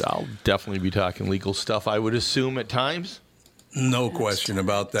 I'll definitely be talking legal stuff, I would assume, at times. No question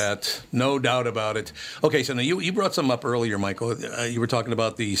about that. No doubt about it. Okay, so now you brought something up earlier, Michael. You were talking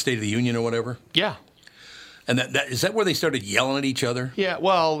about the State of the Union or whatever? Yeah. And is that where they started yelling at each other? Yeah,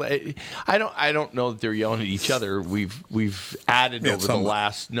 well, I don't know that they're yelling at each other. We've added over the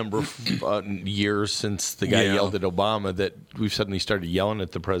last number of years since the guy yelled at Obama that we've suddenly started yelling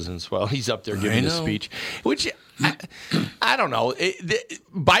at the president as well. He's up there giving his speech, which I don't know.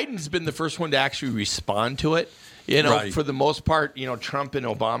 Biden's been the first one to actually respond to it. Right. For the most part, Trump and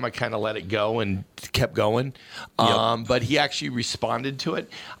Obama kind of let it go and kept going. But he actually responded to it.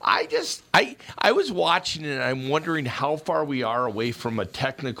 I was watching it and I'm wondering how far we are away from a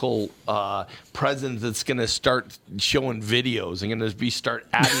technical president that's going to start showing videos and going to start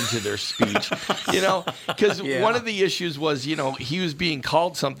adding to their speech. Because one of the issues was, he was being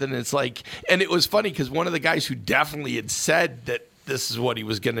called something. And it's like, and it was funny because one of the guys who definitely had said that this is what he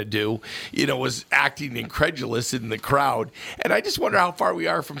was going to do, was acting incredulous in the crowd. And I just wonder how far we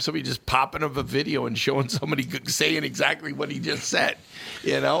are from somebody just popping up a video and showing somebody saying exactly what he just said,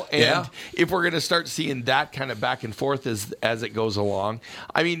 And if we're going to start seeing that kind of back and forth as it goes along,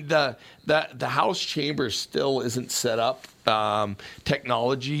 I mean, the House chamber still isn't set up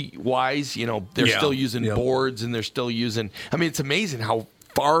technology-wise. They're still using boards and they're still using – I mean, it's amazing how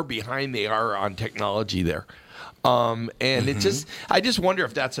far behind they are on technology there. And I just wonder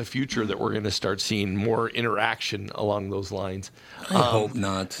if that's a future that we're going to start seeing more interaction along those lines. I hope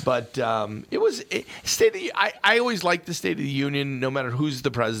not. But I always like the State of the Union, no matter who's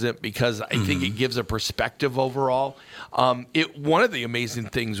the president, because I think it gives a perspective overall. One of the amazing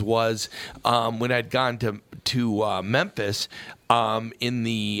things was when I'd gone to Memphis in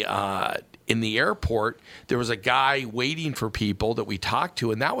the airport, there was a guy waiting for people that we talked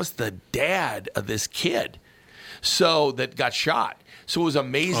to, and that was the dad of this kid. So that got shot. So it was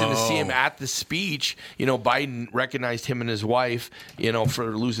amazing to see him at the speech. Biden recognized him and his wife,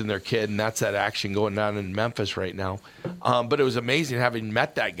 for losing their kid, and that's that action going on in Memphis right now. But it was amazing having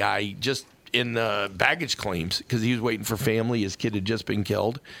met that guy just in the baggage claims because he was waiting for family. His kid had just been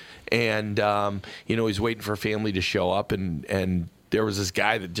killed, and he's waiting for family to show up, and there was this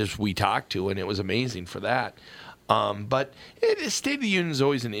guy that we talked to, and it was amazing for that. But State of the Union is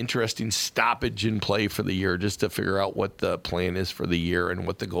always an interesting stoppage in play for the year, just to figure out what the plan is for the year and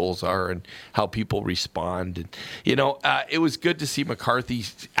what the goals are and how people respond. And it was good to see McCarthy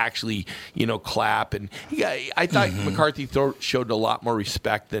actually, clap. And I thought McCarthy showed a lot more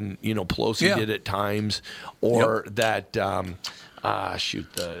respect than Pelosi did at times, or that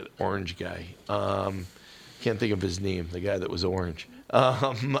the orange guy. Can't think of his name. The guy that was orange. He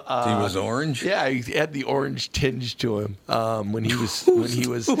was orange? Yeah, he had the orange tinge to him when he was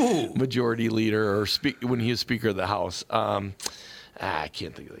majority leader or when he was Speaker of the House. I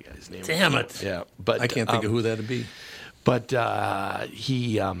can't think of the guy's name. Damn it! Yeah, but I can't think of who that'd be. But so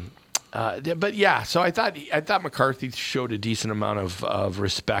I thought McCarthy showed a decent amount of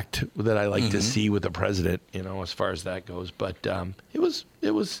respect that I like to see with the president, as far as that goes. But it was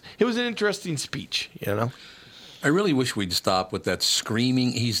an interesting speech, I really wish we'd stop with that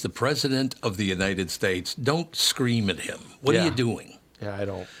screaming. He's the president of the United States. Don't scream at him. What are you doing?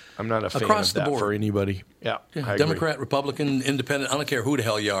 Yeah, I'm not a fan Across of the that board. for anybody. Yeah, I Democrat, agree. Republican, Independent, I don't care who the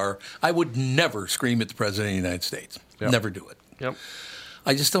hell you are. I would never scream at the president of the United States. Yep. Never do it. Yep.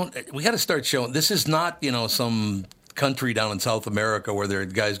 I just don't. We got to start showing. This is not, some country down in South America where there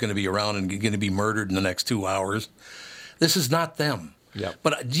guy's going to be around and going to be murdered in the next 2 hours. This is not them. Yep.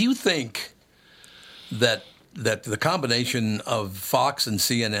 But do you think that the combination of Fox and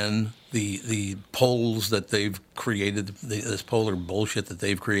CNN, the polls that they've created, this polar bullshit that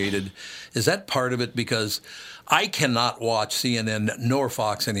they've created, is that part of it? Because I cannot watch CNN nor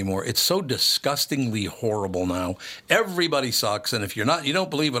Fox anymore. It's so disgustingly horrible now. Everybody sucks, and if you don't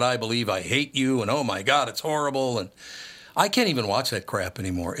believe what I believe, I hate you, and oh my God, it's horrible. And I can't even watch that crap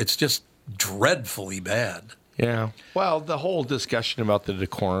anymore. It's just dreadfully bad. Yeah. Well, the whole discussion about the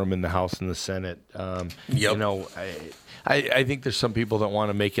decorum in the House and the Senate, I think there's some people that want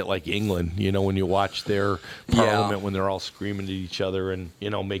to make it like England, when you watch their parliament when they're all screaming at each other and,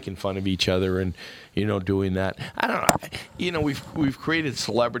 making fun of each other and, doing that. I don't know. We've created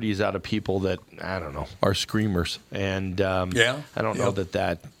celebrities out of people that, I don't know, are screamers. And I don't know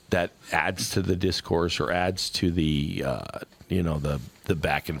that adds to the discourse or adds to the, the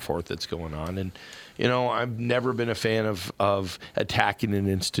back and forth that's going on. And, I've never been a fan of attacking an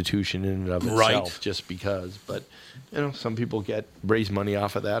institution in and of itself just because. But, some people raise money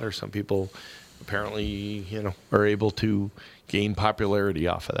off of that, or some people apparently, are able to gain popularity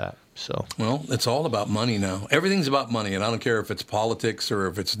off of that. So, well, it's all about money now. Everything's about money, and I don't care if it's politics or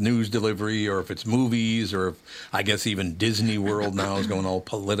if it's news delivery or if it's movies or if, I guess even Disney World now is going all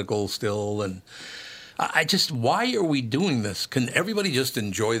political still. And why are we doing this? Can everybody just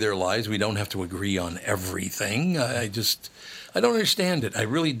enjoy their lives? We don't have to agree on everything. I don't understand it. I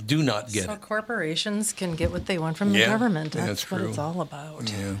really do not get it. So corporations can get what they want from the government. That's what true. it's all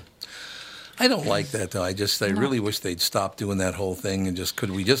about. Yeah. I don't like that, though. I really wish they'd stop doing that whole thing and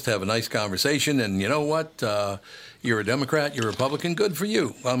could we just have a nice conversation? And you know what? You're a Democrat, you're a Republican, good for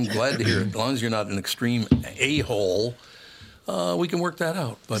you. I'm glad to hear it. As long as you're not an extreme a-hole, we can work that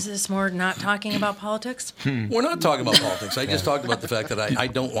out. But is this more not talking about politics? We're not talking about politics. I just talked about the fact that I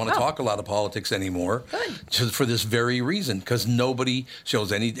don't want to talk a lot of politics anymore. Just for this very reason, because nobody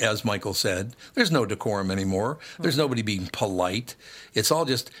shows any, as Michael said, there's no decorum anymore. There's nobody being polite. It's all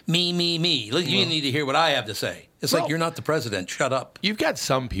just me, me, me. Look, you need to hear what I have to say. It's like, you're not the president. Shut up. You've got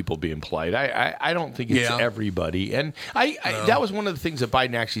some people being polite. I don't think it's everybody. And that was one of the things that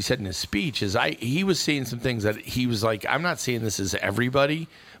Biden actually said in his speech is he was saying some things that he was like, I'm not saying this is everybody,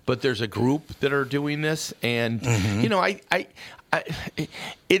 but there's a group that are doing this. And,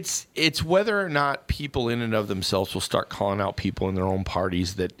 it's whether or not people in and of themselves will start calling out people in their own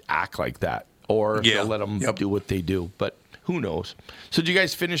parties that act like that or if they'll let them do what they do. But who knows? So did you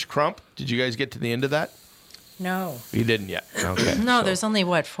guys finish Crump? Did you guys get to the end of that? No. You didn't yet. Okay. No, so- there's only,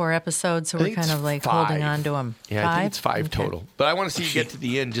 4 episodes, so I we're think kind it's of like 5. holding on to them. Yeah, 5? I think it's 5 Okay. total. But I want to see you get to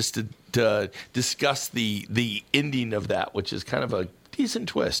the end just to discuss the ending of that, which is kind of a decent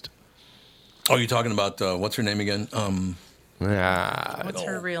twist. Oh, you're talking about what's her name again? What's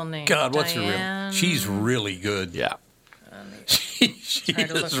her real name? God, what's her Diane? real? She's really good. Yeah. She try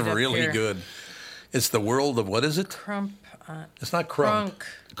to look is it up really here. good. It's the world of what is it? Crump. It's not Crunk.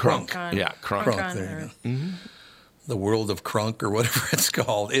 Crunk. on- Yeah, Crunk. Crunk. There you go. The world of Crunk or whatever it's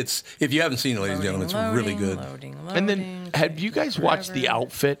called. It's if you haven't seen it, ladies and gentlemen, it's really good. And then, have you guys watched The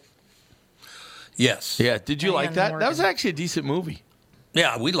Outfit? Yes. Yeah. Did you like Diane that? Morgan. That was actually a decent movie.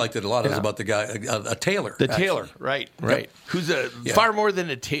 Yeah, we liked it a lot. It was Yeah. about the guy, a tailor. The actually. tailor, right? Who's Yeah. far more than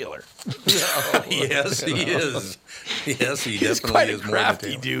a tailor. Yes, he is. Yes, he He's definitely quite a is more than a crafty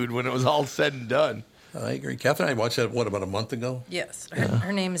tailor. dude when it was all said and done. I agree. Catherine and I watched that, about a month ago? Yes.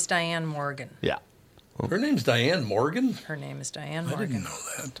 Her name is Diane Morgan. Yeah. Her name's Diane Morgan? Her name is Diane I Morgan. didn't know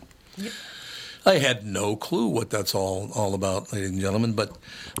that. Yep. I had no clue what that's all about, ladies and gentlemen. But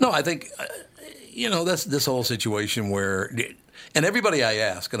no, I think, that's this whole situation where, and everybody I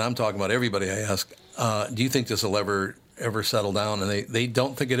ask, and I'm talking about everybody I ask, do you think this will ever settle down? And they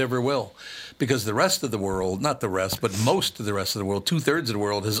don't think it ever will. Because the rest of the world, not the rest, but most of the rest of the world, 2/3 of the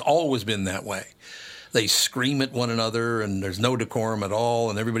world has always been that way. They scream at one another, and there's no decorum at all,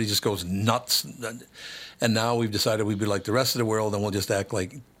 and everybody just goes nuts. And now we've decided we'd be like the rest of the world, and we'll just act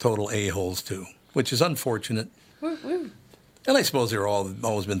like total a-holes too, which is unfortunate. And I suppose there are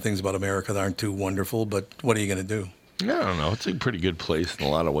always been things about America that aren't too wonderful, but what are you going to do? I don't know. It's a pretty good place in a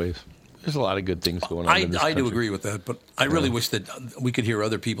lot of ways. There's a lot of good things going on in this I do country. agree with that, but I really wish that we could hear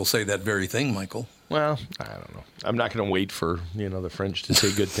other people say that very thing, Michael. Well, I don't know. I'm not going to wait for the French to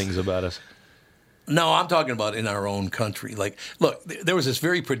say good things about us. No, I'm talking about in our own country. Like, look, there was this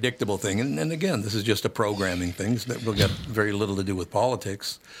very predictable thing, and again, this is just a programming thing that will get very little to do with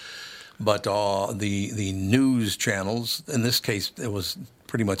politics. But the news channels, in this case, it was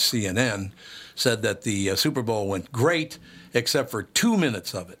pretty much CNN, said that the Super Bowl went great, except for 2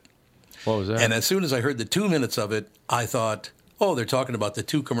 minutes of it. What was that? And as soon as I heard the 2 minutes of it, I thought, oh, they're talking about the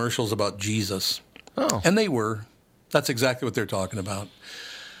 2 commercials about Jesus. Oh. And they were. That's exactly what they're talking about.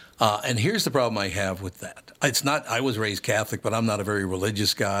 And here's the problem I have with that. It's not, I was raised Catholic, but I'm not a very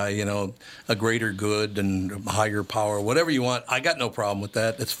religious guy, a greater good and higher power, whatever you want. I got no problem with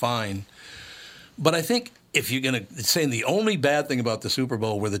that. It's fine. But I think if you're going to say the only bad thing about the Super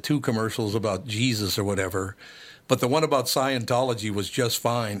Bowl were the 2 commercials about Jesus or whatever, but the one about Scientology was just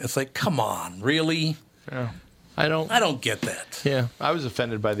fine. It's like, come on, really? Yeah. I don't get that. Yeah. I was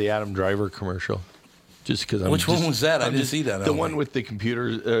offended by the Adam Driver commercial. Just because Which one was that? I didn't see that. The one with the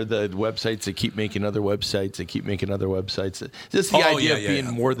computers or the websites that keep making other websites that keep making other websites. Just the idea of being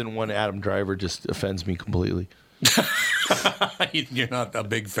more than one Adam Driver just offends me completely. You're not a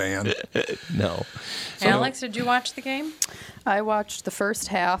big fan. No. Alex, did you watch the game? I watched the first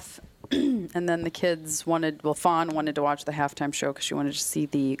half, and then the kids Fawn wanted to watch the halftime show because she wanted to see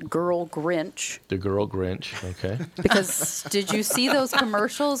the Girl Grinch. The Girl Grinch, okay. Because did you see those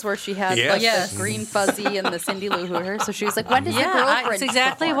commercials where she had Yes. the green fuzzy and the Cindy Lou Who? So she was like, when does the Girl Grinch that's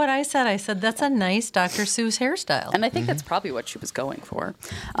exactly perform? what I said. I said, that's a nice Dr. Seuss hairstyle. And I think that's probably what she was going for.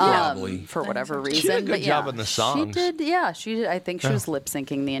 Probably. For whatever reason. She did a good but job on the songs. She did, yeah. She did. I think she was lip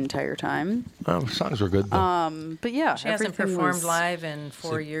syncing the entire time. Oh, songs were good, though. But yeah, She hasn't everything performed was- live in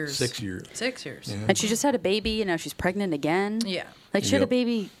 4 years. 6 years. 6 years. Yeah. And she just had a baby, and now she's pregnant again. Yeah. Like she had a Yep.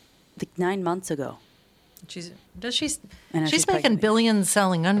 baby like 9 months ago. She's And now she's she's making pregnant. billions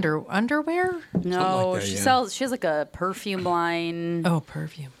selling underwear. No, like that, she yeah. sells. She has like a perfume line, Oh,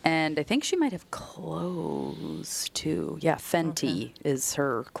 perfume. and I think she might have clothes too. Yeah, Fenty is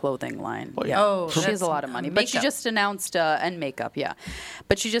her clothing line. Oh, yeah. Yeah, Oh, she has that's a lot of money. But she makeup. just announced and makeup. Yeah,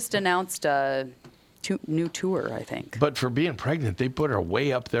 but she just announced a new tour. I think. But for being pregnant, they put her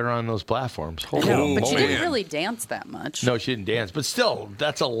way up there on those platforms. Holy know, But she moly. didn't really dance that much. No, she didn't dance. But still,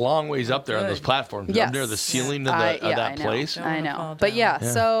 that's a long ways up there on those platforms. Yes. Up near the ceiling of, I that know. place. I wanna know. fall But down. yeah,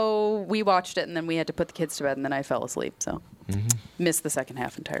 Yeah. so we watched it, and then we had to put the kids to bed, and then I fell asleep. So Mm-hmm. missed the second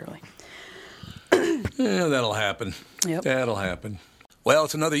half entirely. Yeah, that'll happen. Yep. That'll happen. Well,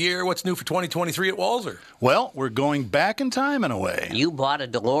 it's another year. What's new for 2023 at Walzer? Well, we're going back in time in a way. You bought a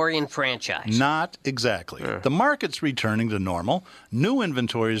DeLorean franchise. Not exactly. The market's returning to normal. New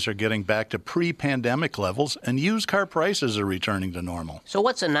inventories are getting back to pre-pandemic levels, and used car prices are returning to normal. So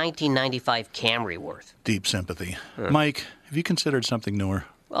what's a 1995 Camry worth? Deep sympathy. Mike, have you considered something newer?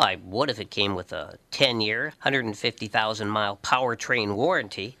 Well, I would if it came with a 10-year, 150,000-mile powertrain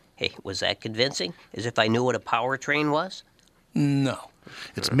warranty. Hey, was that convincing? As if I knew what a powertrain was? No.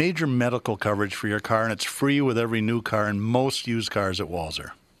 It's major medical coverage for your car, and it's free with every new car and most used cars at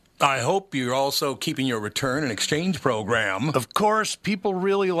Walser. I hope you're also keeping your return and exchange program. Of course, people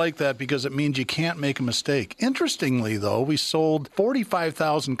really like that because it means you can't make a mistake. Interestingly, though, we sold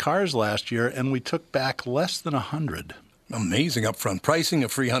 45,000 cars last year, and we took back less than 100. Amazing upfront pricing, a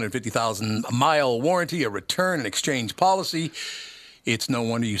free 150,000-mile warranty, a return and exchange policy. It's no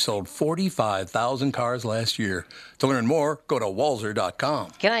wonder you sold 45,000 cars last year. To learn more, go to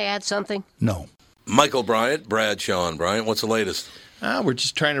walser.com. Can I add something? No. Michael Bryant, Bradshaw and Bryant, what's the latest? We're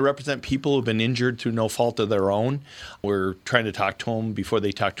just trying to represent people who've been injured through no fault of their own. We're trying to talk to them before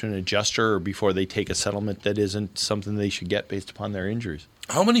they talk to an adjuster or before they take a settlement that isn't something they should get based upon their injuries.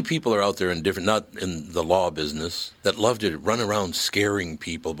 How many people are out there not in the law business, that love to run around scaring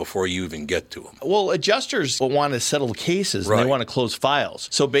people before you even get to them? Well, adjusters want to settle cases and they want to close files.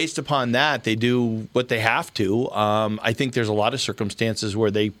 So based upon that, they do what they have to. I think there's a lot of circumstances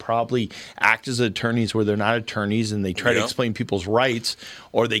where they probably act as attorneys where they're not attorneys, and they try to explain people's rights,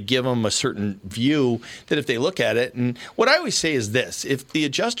 or they give them a certain view that if they look at it. And what I always say is this: if the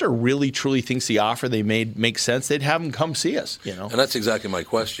adjuster really truly thinks the offer they made makes sense, they'd have them come see us. And that's exactly my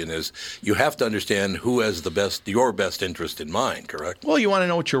question is, you have to understand who has your best interest in mind, correct? Well, you want to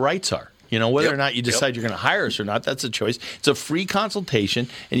know what your rights are. Whether or not you decide you're going to hire us or not, that's a choice. It's a free consultation,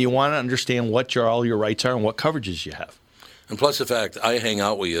 and you want to understand what all your rights are and what coverages you have. And plus the fact I hang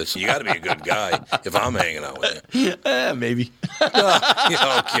out with you, so you got to be a good guy if I'm hanging out with you. Maybe.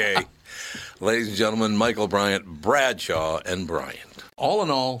 Okay. Ladies and gentlemen, Michael Bryant, Bradshaw and Bryant. All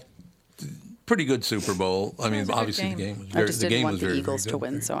in all, pretty good Super Bowl. I mean, obviously the game was very, I just didn't want the Eagles to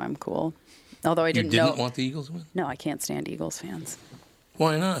win, so I'm cool. Although I didn't know. You didn't want the Eagles to win? No, I can't stand Eagles fans.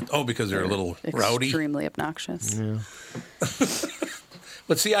 Why not? Oh, because they're a little rowdy? Extremely obnoxious. Yeah.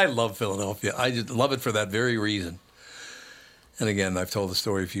 But see, I love Philadelphia. I just love it for that very reason. And again, I've told the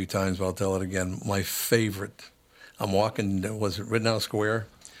story a few times, but I'll tell it again. My favorite, I'm walking, was it Rittenhouse Square?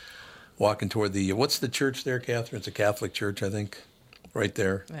 Walking toward what's the church there, Catherine? It's a Catholic church, I think, right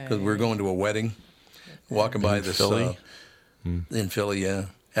there. Because we're going to a wedding. Walking by this. Philly? In Philly, yeah.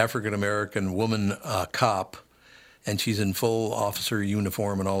 African-American woman cop, and she's in full officer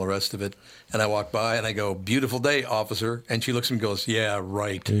uniform and all the rest of it. And I walk by and I go, "Beautiful day, officer." And she looks at me and goes, "Yeah,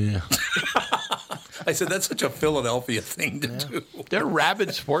 right." Yeah. I said, that's such a Philadelphia thing to do. They're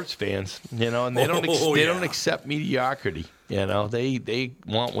rabid sports fans, and they don't accept mediocrity. They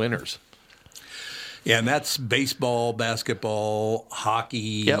want winners. Yeah, and that's baseball, basketball,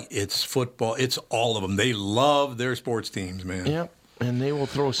 hockey, it's football, it's all of them. They love their sports teams, man. Yep. And they will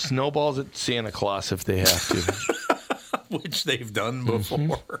throw snowballs at Santa Claus if they have to. Which they've done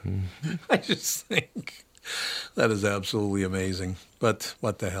before. I just think that is absolutely amazing. But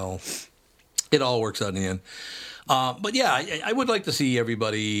what the hell? It all works out in the end. But yeah, I would like to see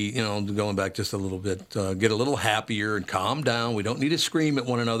everybody, going back just a little bit, get a little happier and calm down. We don't need to scream at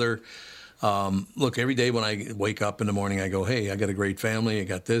one another. Look, every day when I wake up in the morning, I go, "Hey, I got a great family. I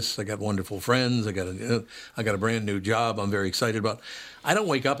got this. I got wonderful friends. I got a brand new job. I'm very excited about." I don't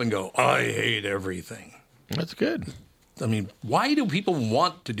wake up and go, "I hate everything." That's good. I mean, why do people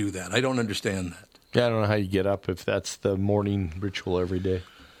want to do that? I don't understand that. Yeah, I don't know how you get up if that's the morning ritual every day.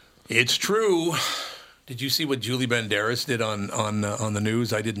 It's true. Did you see what Julie Banderas did on the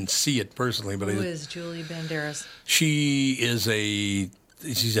news? I didn't see it personally, but Who is Julie Banderas? She's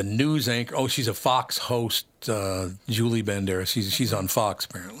a news anchor. Oh, she's a Fox host, Julie Banderas. She's on Fox,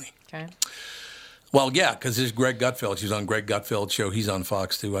 apparently. Okay. Well, yeah, because there's Greg Gutfeld. She's on Greg Gutfeld's show. He's on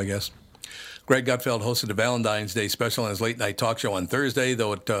Fox, too, I guess. Greg Gutfeld hosted a Valentine's Day special on his late-night talk show on Thursday,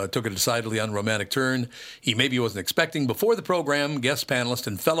 though it took a decidedly unromantic turn he maybe wasn't expecting. Before the program, guest panelist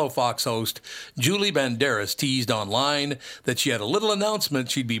and fellow Fox host Julie Banderas teased online that she had a little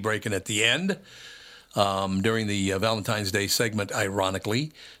announcement she'd be breaking at the end. During the Valentine's Day segment,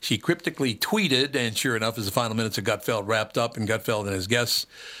 ironically, she cryptically tweeted, and sure enough, as the final minutes of Gutfeld wrapped up and Gutfeld and his guests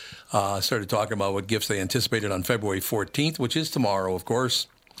started talking about what gifts they anticipated on February 14th, which is tomorrow, of course,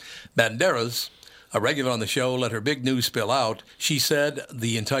 Banderas, a regular on the show, let her big news spill out. She said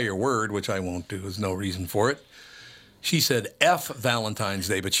the entire word, which I won't do, there's no reason for it. She said F Valentine's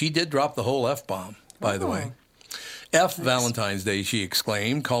Day, but she did drop the whole F-bomb, by the way. F Valentine's Day, she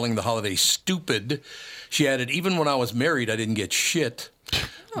exclaimed, calling the holiday stupid. She added, "Even when I was married, I didn't get shit."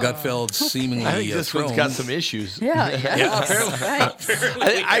 Gutfeld seemingly I think this one's got some issues. Yeah,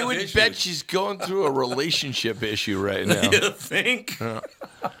 apparently. I would bet she's going through a relationship issue right now. You think?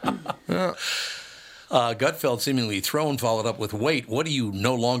 Gutfeld, seemingly thrown, followed up with, "Wait, what are you,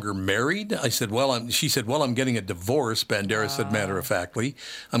 no longer married?" I said, she said, "Well, I'm getting a divorce," Banderas said matter-of-factly.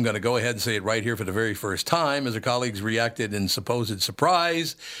 "I'm going to go ahead and say it right here for the very first time." As her colleagues reacted in supposed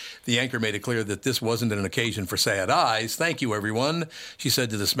surprise, the anchor made it clear that this wasn't an occasion for sad eyes. "Thank you, everyone," she said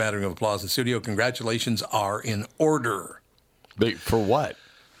to the smattering of applause in studio. "Congratulations are in order." For what?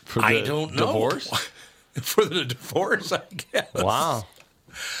 For the I don't know. divorce? For the divorce, I guess. Wow.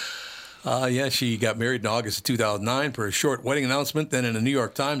 Yeah, she got married in August of 2009 per a short wedding announcement. Then in the New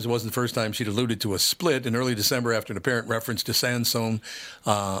York Times, it wasn't the first time she'd alluded to a split. In early December, after an apparent reference to Sansone,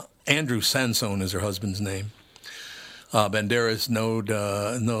 Andrew Sansone is her husband's name. Banderas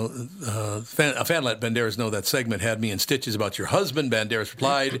a fan let Banderas know that segment had me in stitches about your husband. Banderas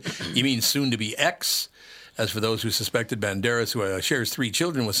replied, "You mean soon-to-be ex?" As for those who suspected Banderas, who shares 3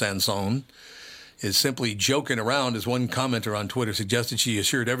 children with Sansone, is simply joking around, as one commenter on Twitter suggested, she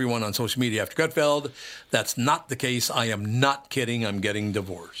assured everyone on social media after Gutfeld, "That's not the case. I am not kidding. I'm getting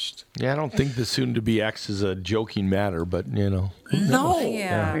divorced." Yeah, I don't think the soon-to-be ex is a joking matter, but, No.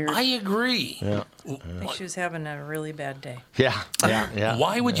 Yeah. I agree. Yeah. I think she was having a really bad day. Yeah.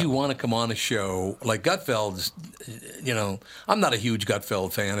 Why would you want to come on a show like Gutfeld's? I'm not a huge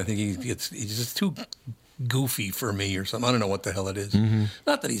Gutfeld fan. I think he's just too goofy for me or something. I don't know what the hell it is. Mm-hmm.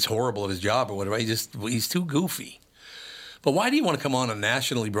 Not that he's horrible at his job or whatever. He's too goofy. But why do you want to come on a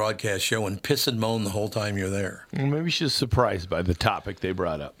nationally broadcast show and piss and moan the whole time you're there? Well, maybe she's surprised by the topic they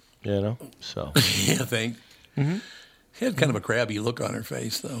brought up, So. You think? Mm-hmm. She had kind of a crabby look on her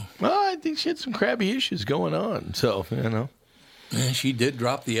face, though. Well, I think she had some crabby issues going on, so. And she did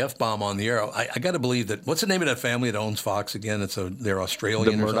drop the F-bomb on the air. I got to believe that. What's the name of that family that owns Fox again? They're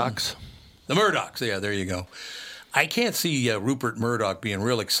Australian. The or Murdochs. something? The Murdochs, yeah, there you go. I can't see Rupert Murdoch being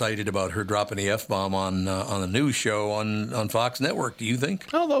real excited about her dropping the F-bomb on a news show on Fox Network. Do you think?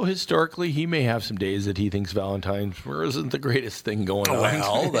 Although historically, he may have some days that he thinks Valentine's isn't the greatest thing going on.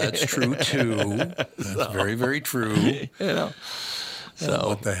 Well, that's true, too. That's very, very true. So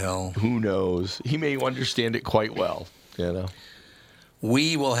what the hell? Who knows? He may understand it quite well,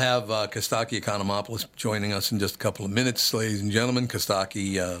 We will have Costaki Economopoulos joining us in just a couple of minutes, ladies and gentlemen.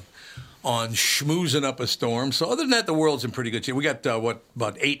 Costaki on schmoozing up a storm. So other than that, the world's in pretty good shape. We got,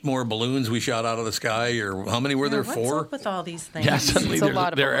 about 8 more balloons we shot out of the sky, or how many were there? 4? What's up with all these things? Yeah, suddenly It's a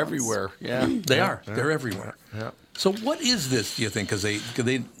lot of they're balloons. everywhere. Yeah, They are. They're everywhere. Yeah. So what is this, do you think? Because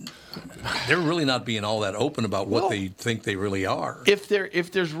they're really not being all that open about what they think they really are. If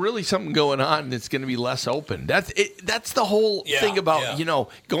there's really something going on, it's going to be less open. That's the whole thing about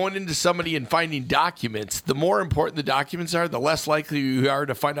going into somebody and finding documents. The more important the documents are, the less likely you are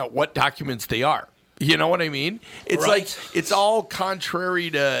to find out what documents they are. You know what I mean? It's Right. like it's all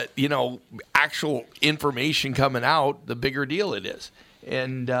contrary to actual information coming out. The bigger deal it is,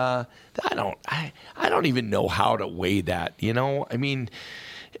 and I don't even know how to weigh that. I mean.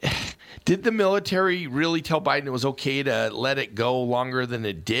 Did the military really tell Biden it was okay to let it go longer than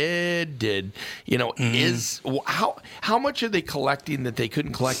it did? How much are they collecting that they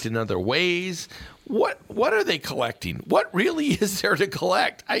couldn't collect in other ways? What are they collecting? What really is there to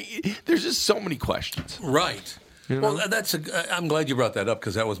collect? There's just so many questions. Right. Well, I'm glad you brought that up,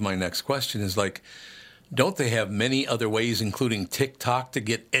 because that was my next question. Is like, don't they have many other ways, including TikTok, to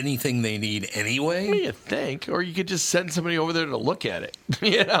get anything they need anyway? What do you think? Or you could just send somebody over there to look at it.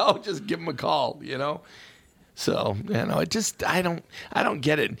 Just give them a call. So I don't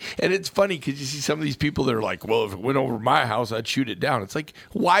get it. And it's funny because you see some of these people that are like, well, if it went over my house, I'd shoot it down. It's like,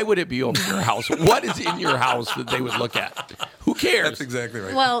 why would it be over your house? What is in your house that they would look at? Who cares? That's exactly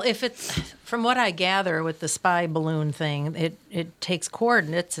right. Well, if it's from what I gather with the spy balloon thing, it takes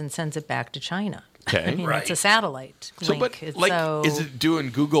coordinates and sends it back to China. Okay, I mean, right. It's a satellite link. Is it doing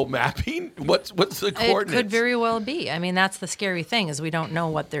Google mapping? What's the coordinates? It could very well be. I mean, that's the scary thing, is we don't know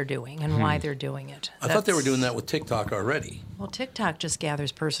what they're doing and why they're doing it. I thought they were doing that with TikTok already. Well, TikTok just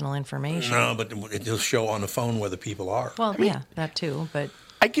gathers personal information. No, but it'll show on the phone where the people are. Well, that too, but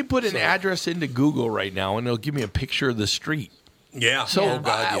I could put an address into Google right now, and it'll give me a picture of the street. Yeah. So Oh,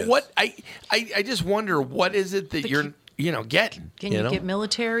 God, yes. what I just wonder, what is it that you're getting? can you get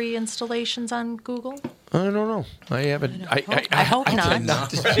military installations on Google? I don't know. I haven't. I hope not.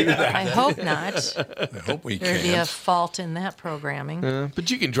 I hope not. I hope we There'd be a can't. fault in that programming.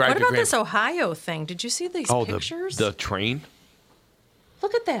 But you can drive What to about Grand. this Ohio thing? Did you see these pictures? The train.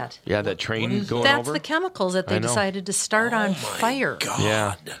 Look at that. Yeah, that train going That's over. the chemicals that they I know. decided to start on fire. God.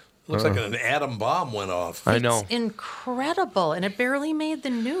 Yeah. Looks like an atom bomb went off. I know. It's incredible, and it barely made the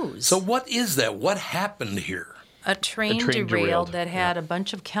news. So what is that? What happened here? A train derailed, derailed that had a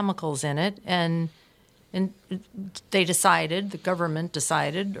bunch of chemicals in it, and they decided, the government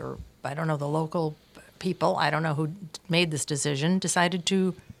decided, or I don't know, the local people, I don't know who made this decision, decided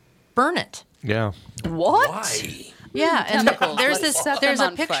to burn it. Yeah. What? Why? Yeah, and Chemicals. there's Let's this. set There's them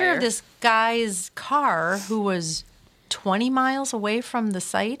a on picture fire. of this guy's car who was 20 miles away from the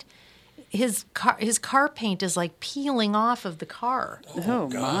site. His car paint is like peeling off of the car. Oh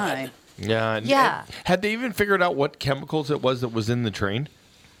my. Yeah. Yeah. Had they even figured out what chemicals it was that was in the train?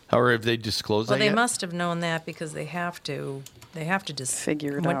 Or have they disclosed Well, that they yet? must have known that because they have to. They have to just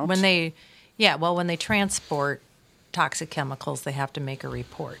Figure it when, out. when they. Yeah, well, when they transport toxic chemicals, they have to make a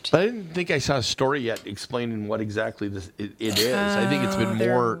report. But I didn't think I saw a story yet explaining what exactly it is. I think it's been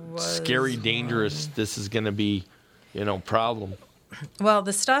more scary, dangerous. This is going to be, problem. Well,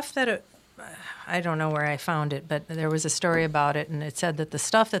 the stuff that I don't know where I found it, but there was a story about it, and it said that the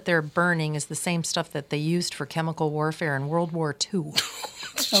stuff that they're burning is the same stuff that they used for chemical warfare in World War II.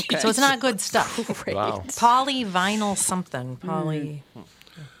 Okay. So it's not good stuff. Great. Wow. Polyvinyl something. Poly. Well,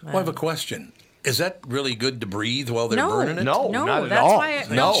 I have a question. Is that really good to breathe while they're burning it? No, No, not at that's all. why.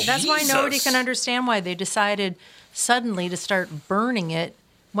 No. That's why nobody Jesus. can understand why they decided suddenly to start burning it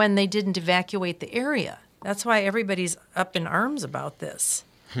when they didn't evacuate the area. That's why everybody's up in arms about this.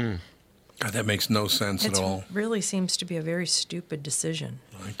 God, that makes no sense It at all. really seems to be a very stupid decision.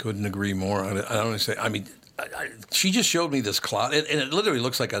 I couldn't agree more. I don't understand. I mean, she just showed me this cloud, and it literally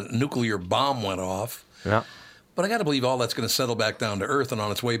looks like a nuclear bomb went off. Yeah. But I got to believe all that's going to settle back down to Earth, and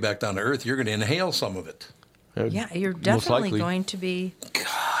on its way back down to Earth, you're going to inhale some of it. Yeah, you're Most definitely likely. going to be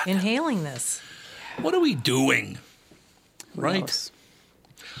inhaling this. What are we doing? Who Right. knows?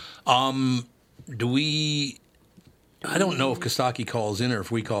 Do we? I don't know if Kostaki calls in or if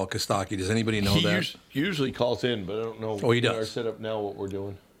we call Kostaki. Does anybody know He that? usually calls in, but I don't know Oh, he in our does. setup now what we're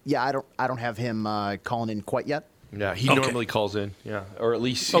doing. Yeah, I don't have him calling in quite yet. Yeah, he Okay. normally calls in. Yeah, or at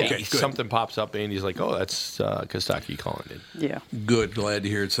least Okay, good. something pops up and he's like, "Oh, that's Kostaki calling in." Yeah. Good. Glad to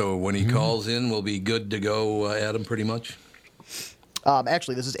hear it. So when he calls in, we'll be good to go, Adam, pretty much.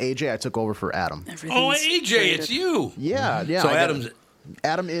 Actually, this is AJ. I took over for Adam. Oh, Everything's AJ, created. it's you. Yeah. So I got- Adam's.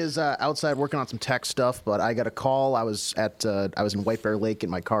 Adam is outside working on some tech stuff, but I got a call. I was in White Bear Lake getting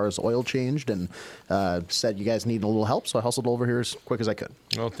my car's oil changed, and said you guys need a little help, so I hustled over here as quick as I could.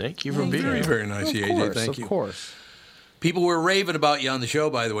 Oh, thank you for being Very, here. very nice, Of AJ. course, Thank you. Of course. People were raving about you on the show,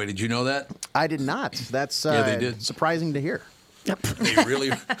 by the way. Did you know that? I did not. That's Yeah, they did. surprising to hear. They really.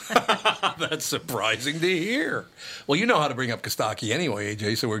 That's surprising to hear. Well, you know how to bring up Kostaki anyway,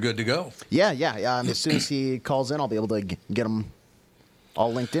 AJ, so we're good to go. Yeah. As soon as he calls in, I'll be able to get him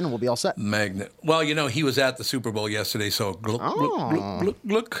all linked in, and we'll be all set. Magnet. Well, he was at the Super Bowl yesterday, so gluck, gluck,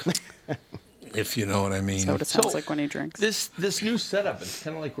 gluck, gluck. If you know what I mean. That's what it sounds like when he drinks. This new setup, it's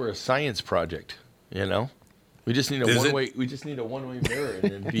kind of like we're a science project, We just need a Is it? one-way. We just need a one-way mirror and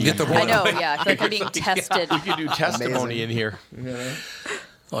it'd be. Get the I one. know, yeah. I feel like I'm being tested. We could do testimony Amazing. in here.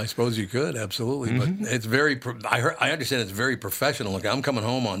 Well, I suppose you could, absolutely. But it's very. I understand it's very professional. Look, I'm coming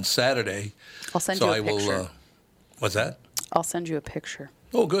home on Saturday. I'll send so you a I will. picture. What's that? I'll send you a picture.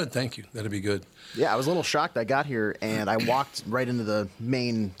 Oh, good. Thank you. That'd be good. Yeah, I was a little shocked. I got here and I walked right into the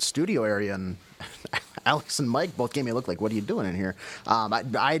main studio area, and Alex and Mike both gave me a look like, "What are you doing in here?"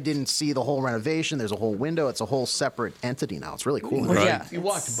 I didn't see the whole renovation. There's a whole window. It's a whole separate entity now. It's really cool. in Right. here. Yeah. You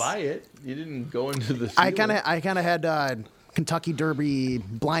walked by it. You didn't go into the. I ceiling. kind of had Kentucky Derby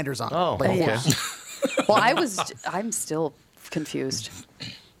blinders on. Oh, like a okay. horse. Well, I'm still confused.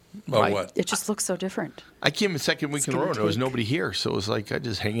 About Right. what? It just looks so different. I came the second week in a gonna row and there was take- nobody here, so it was like I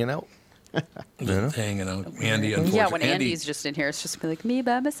just hanging out. Hanging out. Andy, unfortunately. Yeah, when Andy's just in here, it's just be like me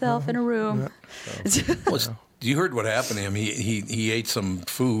by myself in a room. You heard what happened to him. He ate some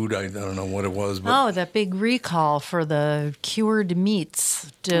food. I don't know what it was, but Oh, that big recall for the cured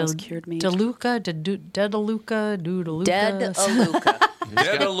meats. Those cured meat. Deluca, Dedaluca, Doodalooka. Dead Aluka.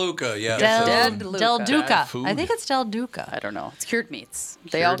 Dedaluca, yes. Dead Del Luca. Duca. Bad food. I think it's Del Duca. I don't know. It's cured meats.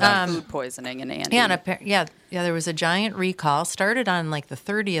 They all got food poisoning in Andy. Yeah, and there was a giant recall. Started on like the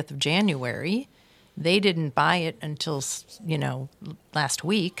 30th of January. They didn't buy it until last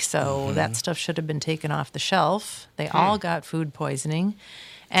week, so that stuff should have been taken off the shelf. They all got food poisoning,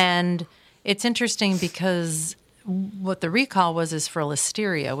 and it's interesting because what the recall was is for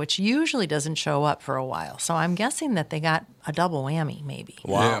listeria, which usually doesn't show up for a while. So I'm guessing that they got a double whammy, maybe.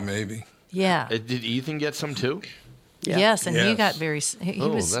 Yeah, maybe. Yeah. Did Ethan get some too? Yeah. Yes, and he Yes. got very. He Oh,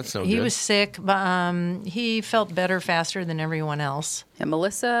 was. that's no he good. was sick, but he felt better faster than everyone else. And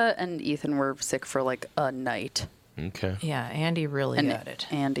Melissa and Ethan were sick for like a night. Okay. Yeah, Andy really And got it.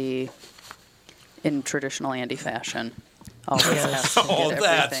 Andy, in traditional Andy fashion, always Yes. has to Oh, get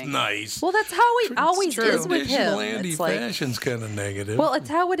that's everything. nice. Well, that's how he always is with him. Traditional Andy It's like, fashion's kind of negative. well, it's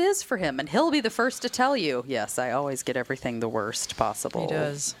how it is for him, and he'll be the first to tell you. Yes, I always get everything the worst possible. He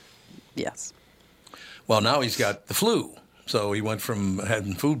does. Yes. Well, now he's got the flu. So he went from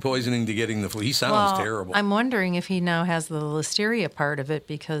having food poisoning to getting the flu. He sounds terrible. I'm wondering if he now has the listeria part of it,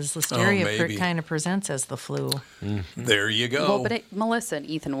 because listeria kind of presents as the flu. Mm-hmm. There you go. Well, but Melissa and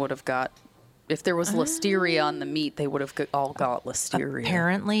Ethan would have got, if there was listeria on the meat, they would have all got listeria.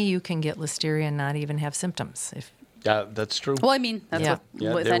 Apparently, you can get listeria and not even have symptoms. Yeah, that's true. Well, I mean, that's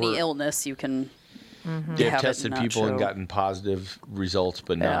with any illness, you can. They've tested people and gotten positive results,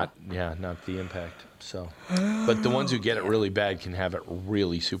 but not the impact. So, but the ones who get it really bad can have it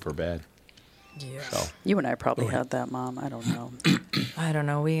really super bad. Yeah. So. You and I probably had that, Mom. I don't know. I don't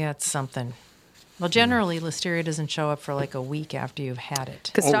know. We had something. Well, generally, listeria doesn't show up for like a week after you've had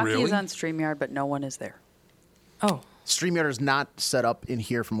it. Costaki is on StreamYard, but no one is there. Oh. StreamYard is not set up in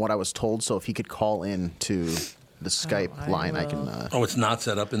here from what I was told, so if he could call in to the Skype line, I can... it's not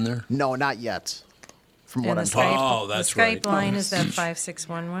set up in there? No, not yet. From what I'm told. That's the Skype line is that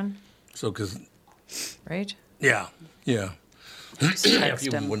 5611. So, because... Right? Yeah. If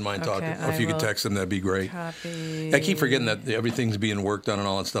you wouldn't mind talking, or if you could text them, that'd be great. Copy. I keep forgetting that everything's being worked on and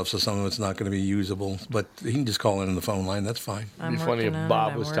all that stuff, so some of it's not going to be usable. But he can just call in on the phone line. That's fine. It'd be funny if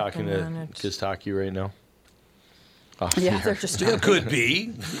Bob was talking to Kostaki right now. They're just doing it. Could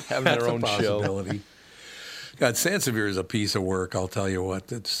be. Having their own show. God, Sansevere is a piece of work, I'll tell you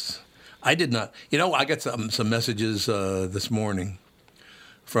what. I did not... I got some messages this morning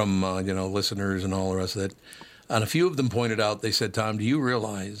from, listeners and all the rest of it. And a few of them pointed out, they said, Tom, do you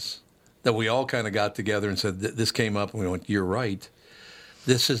realize that we all kind of got together and said, this came up, and we went, you're right.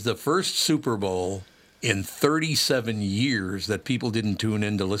 This is the first Super Bowl in 37 years that people didn't tune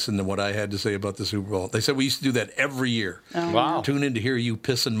in to listen to what I had to say about the Super Bowl. They said we used to do that every year. Oh. Wow. Tune in to hear you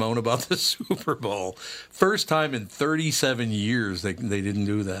piss and moan about the Super Bowl. First time in 37 years they didn't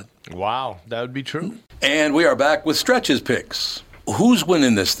do that. Wow, that would be true. And we are back with Stretch's picks. Who's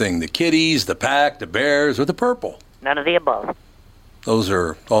winning this thing? The Kitties, the Pack, the Bears, or the Purple? None of the above. Those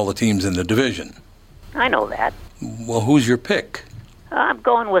are all the teams in the division. I know that. Well, who's your pick? I'm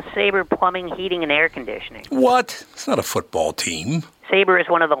going with Sabre Plumbing, Heating, and Air Conditioning. What? It's not a football team. Sabre is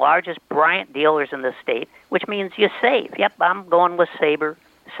one of the largest Bryant dealers in the state, which means you save. Yep, I'm going with Sabre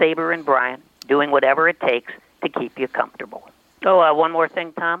and Bryant, doing whatever it takes to keep you comfortable. Oh, one more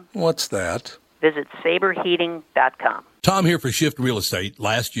thing, Tom. What's that? Visit saberheating.com. Tom here for Shift Real Estate.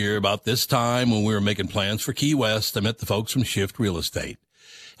 Last year, about this time when we were making plans for Key West, I met the folks from Shift Real Estate.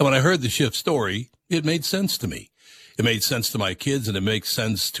 And when I heard the Shift story, it made sense to me. It made sense to my kids, and it makes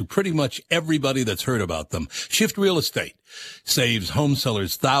sense to pretty much everybody that's heard about them. Shift Real Estate saves home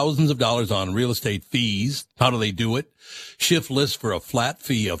sellers thousands of dollars on real estate fees. How do they do it? Shift lists for a flat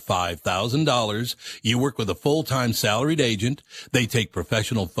fee of $5,000. You work with a full-time salaried agent. They take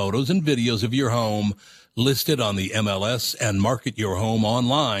professional photos and videos of your home, list it on the MLS, and market your home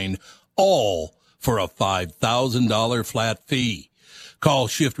online, all for a $5,000 flat fee. Call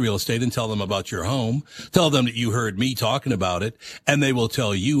Shift Real Estate and tell them about your home. Tell them that you heard me talking about it, and they will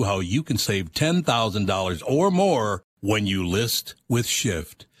tell you how you can save $10,000 or more when you list with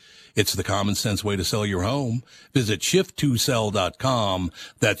Shift. It's the common sense way to sell your home. Visit shift2sell.com.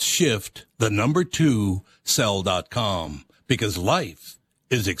 That's shift, 2, sell.com. Because life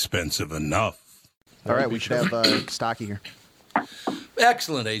is expensive enough. All right, we should have Costaki here.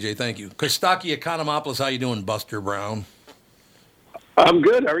 Excellent, AJ. Thank you. Costaki Economopoulos, how you doing, Buster Brown? I'm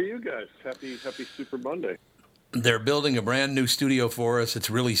good. How are you guys? Happy Super Monday. They're building a brand new studio for us. It's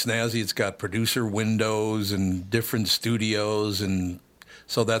really snazzy. It's got producer windows and different studios, and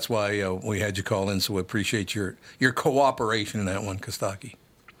so that's why we had you call in. So we appreciate your cooperation in that one, Costaki.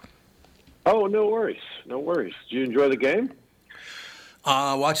 Oh, no worries. No worries. Did you enjoy the game?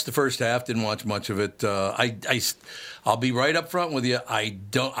 Watched the first half. Didn't watch much of it. I'll be right up front with you. I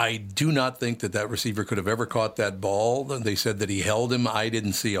do not think that receiver could have ever caught that ball. They said that he held him. I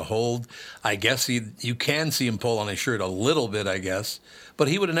didn't see a hold. I guess you can see him pull on his shirt a little bit, I guess. But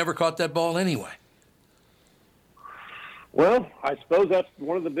he would have never caught that ball anyway. Well, I suppose that's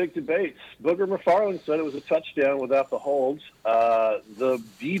one of the big debates. Booger McFarland said it was a touchdown without the holds. The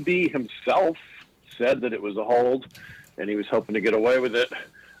DB himself said that it was a hold, and he was hoping to get away with it.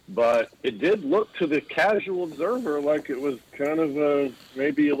 But it did look to the casual observer like it was kind of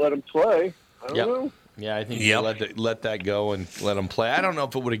maybe you let him play. I don't know. Yeah, I think you let that go and let him play. I don't know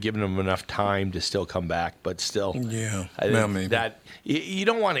if it would have given him enough time to still come back, but still. Yeah, I think maybe. that you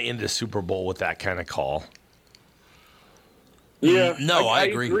don't want to end a Super Bowl with that kind of call. Yeah, no, I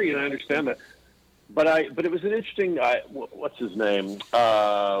agree, and I understand that. But it was an interesting. What's his name?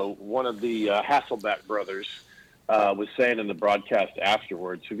 One of the Hasselbeck brothers was saying in the broadcast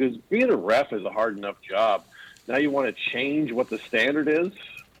afterwards, because being a ref is a hard enough job. Now you want to change what the standard is.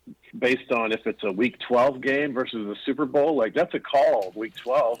 based on if it's a Week 12 game versus a Super Bowl. Like, that's a call, Week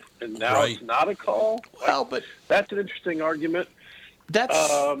 12, and now it's not a call. Well, but that's an interesting argument. That's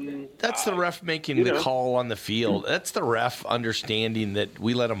the ref making the call on the field. That's the ref understanding that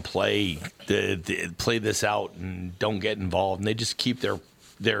we let them play this out and don't get involved, and they just keep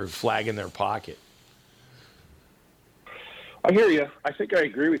their flag in their pocket. I hear you. I think I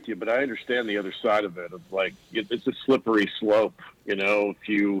agree with you, but I understand the other side of it. Of like, it's a slippery slope. You know,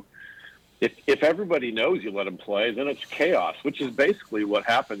 if everybody knows you let them play, then it's chaos, which is basically what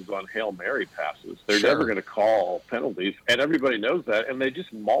happens on Hail Mary passes. They're never going to call penalties, and everybody knows that, and they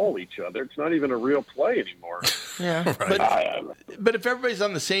just maul each other. It's not even a real play anymore. Yeah, but if everybody's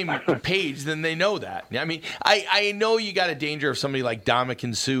on the same page, then they know that. I mean, I know you got a danger of somebody like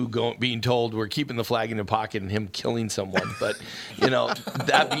Dominican Sue being told we're keeping the flag in the pocket and him killing someone. But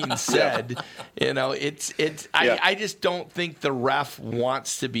that being said, I just don't think the ref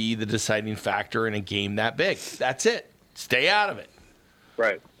wants to be the deciding factor in a game that big. That's it. Stay out of it.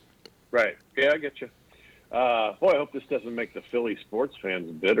 Right. Yeah, I get you. Boy, I hope this doesn't make the Philly sports fans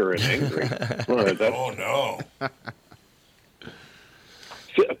bitter and angry. Oh, no.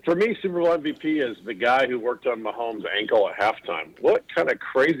 For me, Super Bowl MVP is the guy who worked on Mahomes' ankle at halftime. What kind of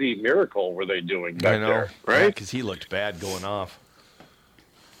crazy miracle were they doing back there, right? Because he looked bad going off.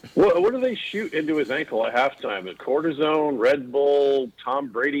 What do they shoot into his ankle at halftime? Cortisone, Red Bull, Tom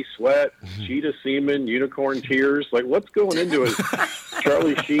Brady sweat, cheetah semen, unicorn tears? Like, what's going into his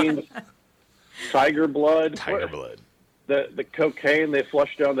Charlie Sheen's tiger blood? The cocaine they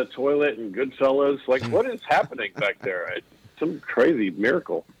flushed down the toilet in Goodfellas? Like, what is happening back there? Some crazy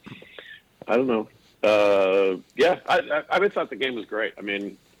miracle. I don't know. I thought the game was great. I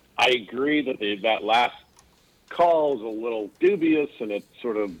mean, I agree that that last call is a little dubious, and it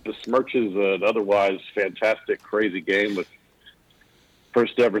sort of besmirches an otherwise fantastic, crazy game with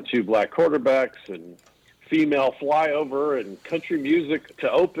first ever 2 black quarterbacks and female flyover and country music to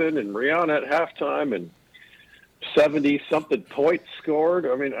open and Rihanna at halftime and 70-something points scored.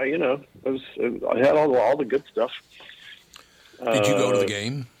 I mean, I had all the good stuff. Did you go to the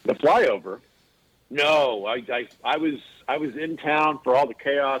game? The flyover? No, I was in town for all the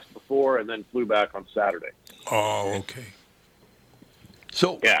chaos before, and then flew back on Saturday. Oh, okay.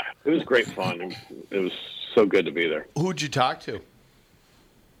 So yeah, it was great fun. It was so good to be there. Who'd you talk to?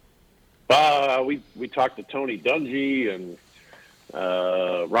 We talked to Tony Dungy and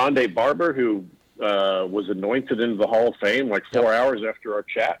Rondé Barber, who was anointed into the Hall of Fame like 4 hours after our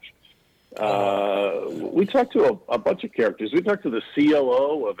chat. We talked to a bunch of characters. We talked to the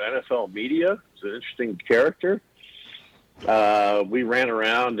COO of NFL Media. It's an interesting character. We ran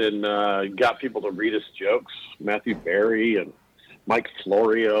around and got people to read us jokes. Matthew Berry and Mike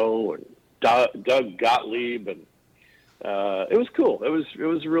Florio and Doug Gottlieb, and it was cool. It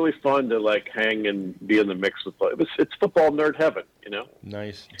was really fun to like hang and be in the mix with. It's football nerd heaven, you know.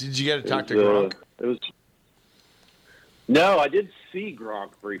 Nice. Did you get to talk to Gronk? No, I did see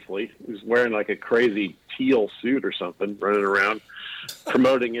Gronk briefly. He was wearing like a crazy teal suit or something, running around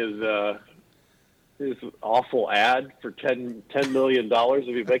promoting his awful ad for $10 million if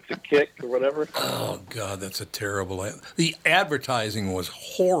he makes a kick or whatever. Oh, God, that's a terrible ad. The advertising was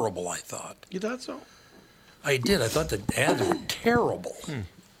horrible, I thought. You thought so? I did. I thought the ads were terrible.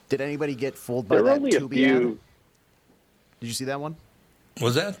 Did anybody get fooled by that Tubi ad? Did you see that one?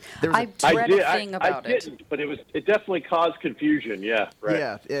 Was that? I read a thing about it. I didn't, but it definitely caused confusion. Yeah,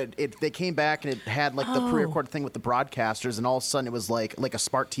 right. Yeah, they came back and it had like the pre-recorded thing with the broadcasters, and all of a sudden it was like a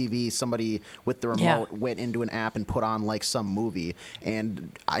smart TV. Somebody with the remote went into an app and put on like some movie,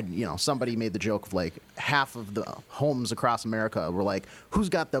 and somebody made the joke of like half of the homes across America were like, "Who's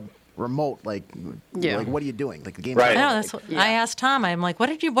got the remote? Like what are you doing? Like the game." Right. I know, that's what I asked Tom. I'm like, what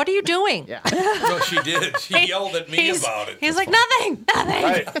are you doing? Yeah. No, she did. She yelled at me about it. He's like, nothing.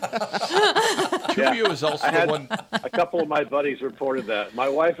 Right. Tubi was also the one. A couple of my buddies reported that. My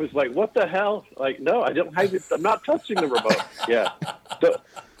wife was like, "What the hell?" Like, no, I don't. I'm not touching the remote. Yeah. So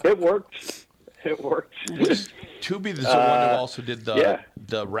it worked. It worked. Tubi is the one who also did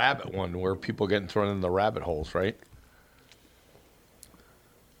the rabbit one, where people getting thrown in the rabbit holes, right?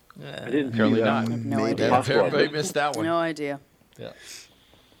 I didn't Apparently see that. not. I have no idea. Everybody missed that one. No idea. Yeah.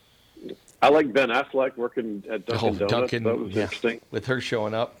 I like Ben Affleck working at Dunkin' Donuts. Dunkin', that was interesting. With her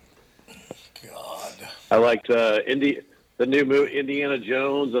showing up. God. I liked the new movie Indiana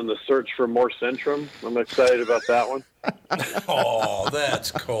Jones and the Search for More Centrum. I'm excited about that one. Oh,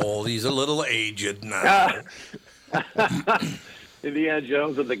 that's cold. He's a little aged now. Indiana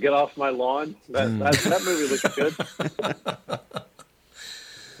Jones and the Get Off My Lawn. That movie looks good.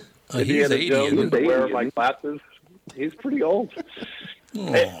 He's Indiana 80. Jones with the Wear My Glasses. He's pretty old.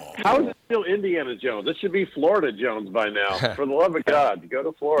 Hey, how is it still Indiana Jones? It should be Florida Jones by now. For the love of God, go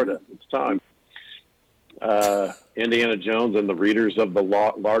to Florida. It's time. Indiana Jones and the readers of the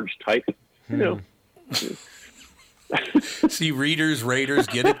large type. You know. See, readers, raiders,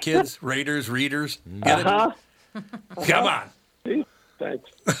 get it, kids? Raiders, readers, get it? Come on. See? Thanks.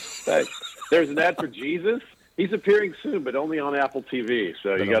 There's an ad for Jesus. He's appearing soon, but only on Apple TV.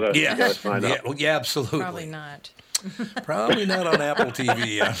 So you gotta sign up. Well, yeah, absolutely. Probably not. Probably not on Apple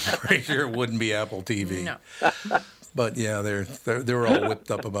TV. I'm pretty sure it wouldn't be Apple TV. No. But yeah, they were all whipped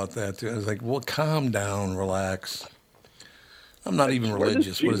up about that too. I was like, well, calm down, relax. I'm not even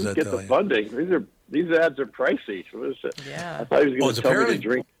religious. What does that tell you? Funding. These ads are pricey. What is it? Yeah. I thought he was going to tell me to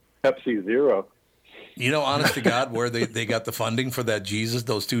drink Pepsi Zero. You know, honest to God, where they got the funding for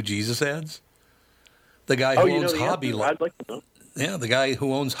those two Jesus ads? The guy who owns Hobby Lobby. I'd like to know. Yeah, the guy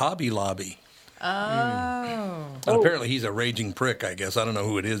who owns Hobby Lobby. Oh. And apparently he's a raging prick, I guess. I don't know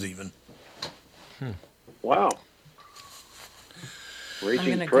who it is even. Wow.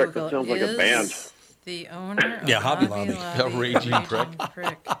 Raging prick. That sounds like a band. The owner of Hobby Lobby. A raging prick.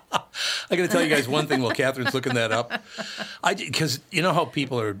 I got to tell you guys one thing while Catherine's looking that up. Because you know how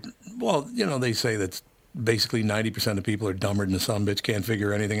people are, well, you know, they say that basically 90% of people are dumber than a sumbitch, can't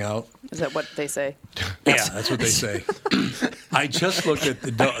figure anything out. Is that what they say? Yeah, that's what they say. I just looked at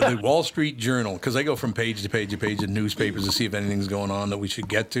the Wall Street Journal, because I go from page to page to page in newspapers to see if anything's going on that we should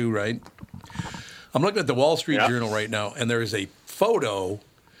get to, right? I'm looking at the Wall Street Journal right now, and there is a photo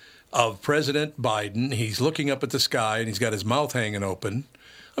of President Biden. He's looking up at the sky, and he's got his mouth hanging open.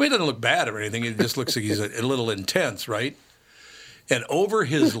 I mean, it doesn't look bad or anything. It just looks like he's a little intense, right? And over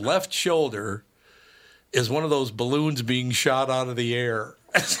his left shoulder is one of those balloons being shot out of the air.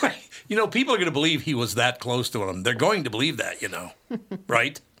 It's like, you know, people are going to believe he was that close to him. They're going to believe that, you know,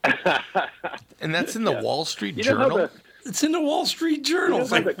 right? And that's in the Wall Street Journal? It's in the Wall Street Journal.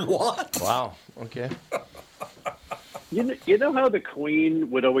 It's like, what? Wow. Okay. You know how the Queen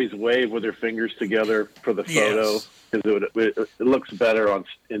would always wave with her fingers together for the photo? Because it looks better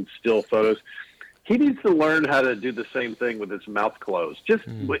in still photos. He needs to learn how to do the same thing with his mouth closed. Just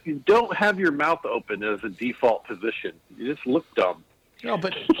don't have your mouth open as a default position. You just look dumb. No,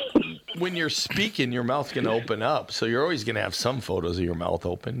 but when you're speaking, your mouth's going to open up. So you're always going to have some photos of your mouth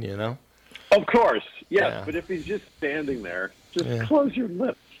open, you know? Of course, yes. Yeah. But if he's just standing there, just close your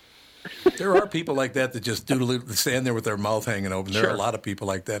lips. There are people like that just stand there with their mouth hanging open. There are a lot of people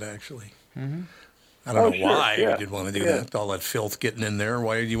like that, actually. Mm-hmm. I don't know why you'd want to do that. All that filth getting in there.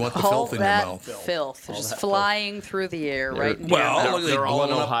 Why do you want the filth in your mouth? All that filth just flying through the air right in they're all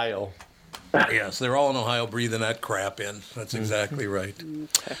in Ohio. Yes, they're all in Ohio breathing that crap in. That's exactly right.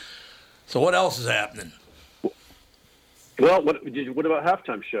 Okay. So what else is happening? Well, what about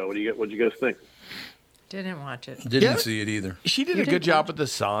halftime show? What did you guys think? Didn't watch it. Didn't see it either. She did a good job with the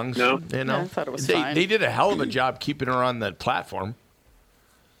songs. No? You know? I thought it was fine. They did a hell of a job keeping her on the platform.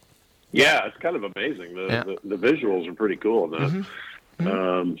 Yeah, it's kind of amazing. The visuals are pretty cool in that.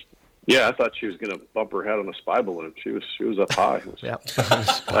 Mm-hmm. Yeah, I thought she was going to bump her head on a spy balloon. She was up high. Yeah,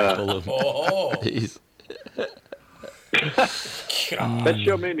 spy balloon. That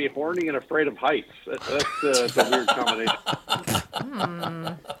show made me horny and afraid of heights. That's a weird combination.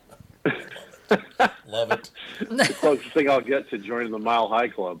 Love it. The closest thing I'll get to joining the Mile High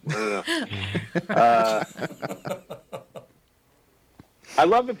Club. I don't know. I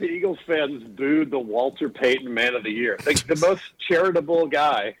love that the Eagles fans booed the Walter Payton Man of the Year. The most charitable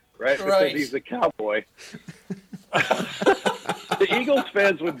guy, right? Because he's a cowboy. The Eagles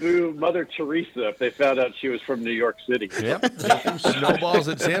fans would boo Mother Teresa if they found out she was from New York City. Yep. Snowballs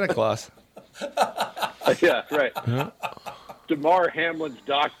at Santa Claus. Yeah, right. DeMar Hamlin's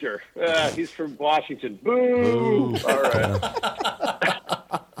doctor. He's from Washington. Boo! All right.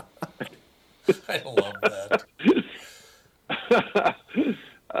 I love that.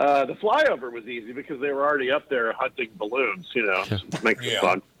 The flyover was easy because they were already up there hunting balloons, you know. Makes it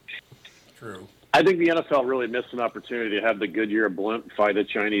fun. True. I think the NFL really missed an opportunity to have the Goodyear blimp fight a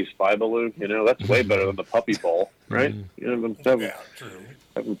Chinese spy balloon. You know, that's way better than the Puppy Bowl, right? You know,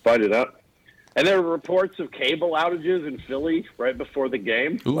 have them fight it out. And there were reports of cable outages in Philly right before the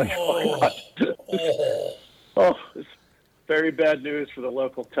game. It's very bad news for the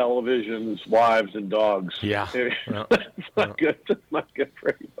local television's wives and dogs. Yeah. It's not good. It's not good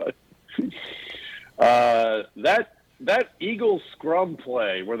for anybody. That Eagles scrum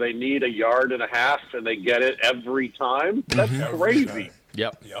play where they need 1.5 yards and they get it every time, that's crazy.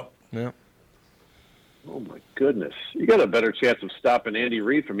 Yep. Oh, my goodness. You got a better chance of stopping Andy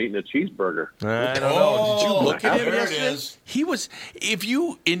Reid from eating a cheeseburger. I don't know. Did you look at him there yesterday? it is. He was, if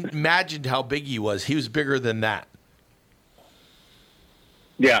you imagined how big he was better than that.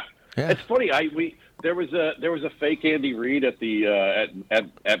 Yeah. It's funny. There was a fake Andy Reid at the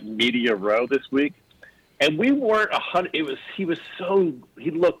at Media Row this week, and we weren't 100.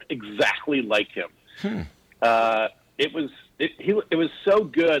 He looked exactly like him. It was so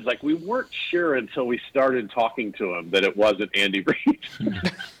good. Like, we weren't sure until we started talking to him that it wasn't Andy Reid.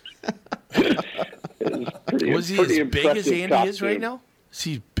 Was he as big as Andy is right now?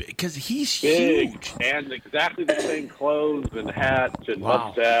 See, because he's big huge and exactly the same clothes and hat and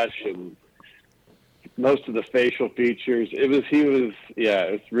mustache and most of the facial features.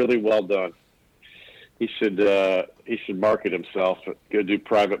 It's really well done. He should market himself, go do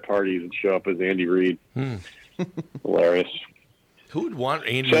private parties and show up as Andy Reid. Hilarious. Who would want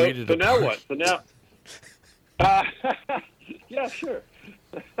Andy Reid at a now party? what? So now, yeah, sure.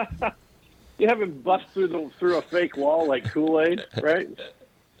 You have him bust through a fake wall like Kool-Aid, right?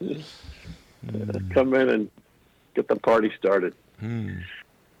 Come in and get the party started.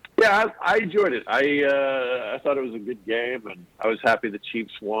 Yeah, I enjoyed it. I thought it was a good game, and I was happy the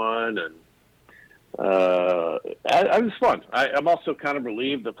Chiefs won, and it was fun. I'm also kind of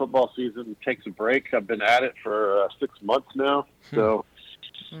relieved the football season takes a break. I've been at it for 6 months now, so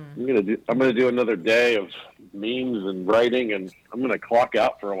I'm gonna do another day of memes and writing, and I'm gonna clock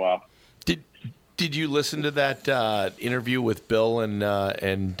out for a while. Did you listen to that interview with Bill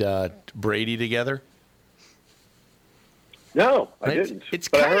and Brady together? No, I didn't.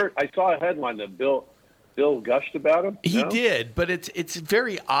 I saw a headline that Bill gushed about him. He did, but it's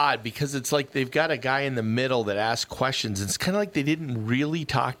very odd because it's like they've got a guy in the middle that asks questions. It's kind of like they didn't really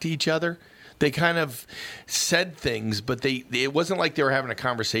talk to each other. They kind of said things, but it wasn't like they were having a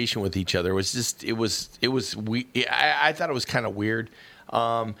conversation with each other. It was just it was I thought it was kind of weird.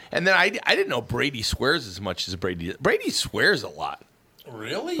 And then I didn't know Brady swears as much as Brady does. Brady swears a lot.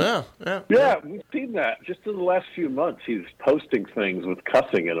 Really? Yeah, we've seen that. Just in the last few months, he's posting things with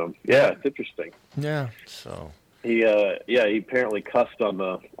cussing in them. Yeah, it's interesting. Yeah, so he apparently cussed on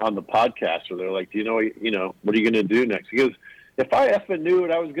the podcast where they're like, do you know, what are you going to do next? He goes, if I effing knew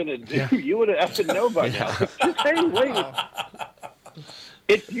what I was going to do, you would have effing known by now. Just hey, wait.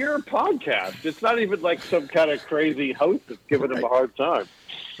 It's your podcast. It's not even like some kind of crazy host that's giving him a hard time.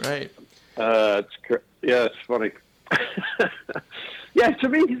 Right. It's funny. Yeah, to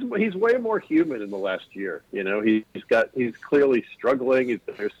me, he's way more human in the last year. You know, he's clearly struggling.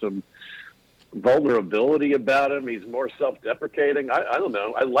 There's some vulnerability about him. He's more self-deprecating. I don't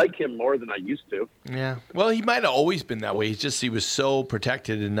know. I like him more than I used to. Yeah. Well, he might have always been that way. He was so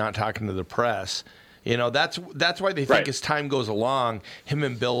protected and not talking to the press. You know, that's why they think as time goes along, him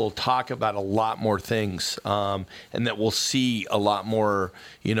and Bill will talk about a lot more things, and that we'll see a lot more,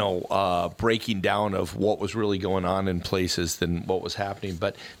 breaking down of what was really going on in places than what was happening.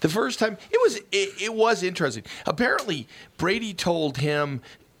 But the first time, it was interesting. Apparently, Brady told him,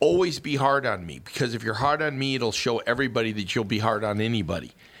 always be hard on me, because if you're hard on me, it'll show everybody that you'll be hard on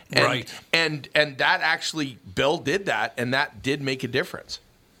anybody. And, and that actually, Bill did that, and that did make a difference.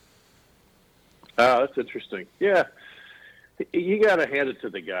 Oh, that's interesting. Yeah, you got to hand it to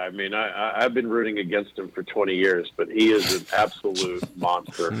the guy. I mean, I've been rooting against him for 20 years, but he is an absolute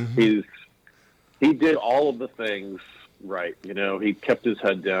monster. He did all of the things right. You know, he kept his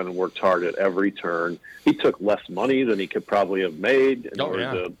head down and worked hard at every turn. He took less money than he could probably have made in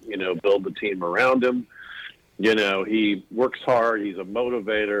order to, build the team around him. You know, he works hard. He's a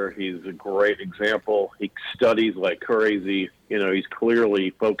motivator. He's a great example. He studies like crazy. You know, he's clearly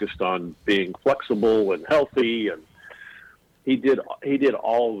focused on being flexible and healthy, and he did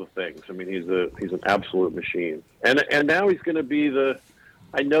all the things. I mean, he's an absolute machine. And now he's going to be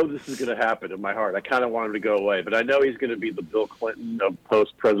I know this is going to happen in my heart. I kind of want him to go away, but I know he's going to be the Bill Clinton of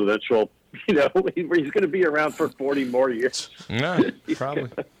post-presidential. You know, he's going to be around for 40 more years. Yeah, probably.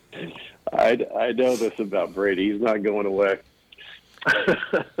 I know this about Brady. He's not going away.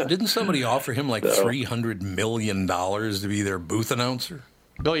 Didn't somebody offer him like $300 million to be their booth announcer?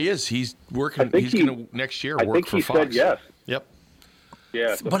 No, he is. He's working. He's going to next year work for Fox. I think he said yes. Yep.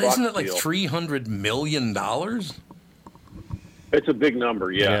 Yeah, but isn't it like $300 million? It's a big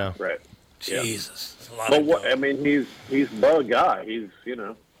number. Yeah. Right. Jesus. I mean, he's the guy. He's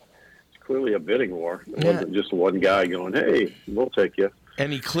clearly a bidding war. It wasn't just one guy going, "Hey, we'll take you."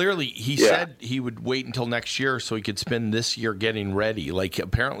 And he said he would wait until next year so he could spend this year getting ready. Like,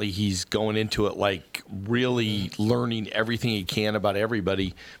 apparently he's going into it like really learning everything he can about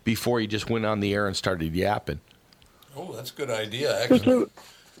everybody before he just went on the air and started yapping. Oh, that's a good idea, actually.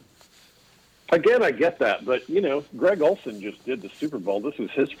 Again, I get that, but Greg Olson just did the Super Bowl. This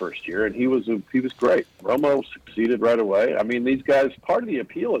was his first year, and he was great. Romo succeeded right away. I mean, these guys. Part of the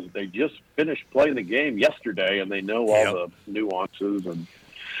appeal is they just finished playing the game yesterday, and they know all the nuances. And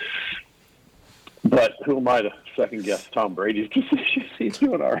But who am I to second guess Tom Brady's decisions? He's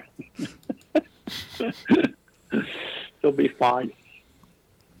doing all right. He'll be fine.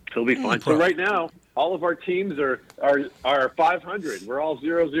 He'll be fine. So right now, all of our teams are 500. We're all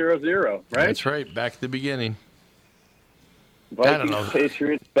 0-0-0, right? That's right. Back at the beginning. Vikings, I don't know.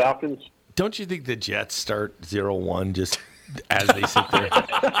 Patriots, Falcons. Don't you think the Jets start 0-1 just as they sit there?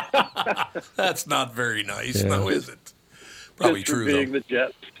 That's not very nice, Yeah. No, is it? Probably Just for true, being though. the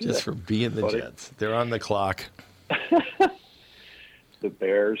Jets. Just for being the Funny. Jets. They're on the clock. The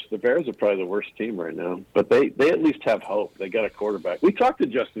Bears are probably the worst team right now, but they at least have hope. They got a quarterback. We talked to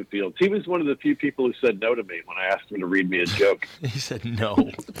Justin Fields. He was one of the few people who said no to me when I asked him to read me a joke. He said no.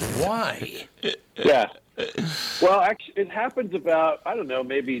 Why? Yeah. Well, actually, it happens about, I don't know,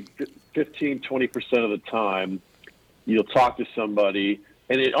 maybe 15, 20% of the time. You'll talk to somebody,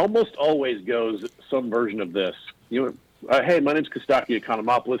 and it almost always goes some version of this. Hey, my name's Costaki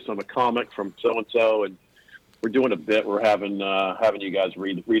Economopoulos. I'm a comic from so-and-so, and we're doing a bit. We're having you guys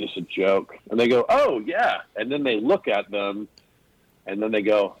read us a joke. And they go, oh, yeah. And then they look at them, and then they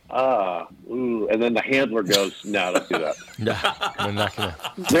go, ooh. And then the handler goes, no, don't do that. No, I'm not going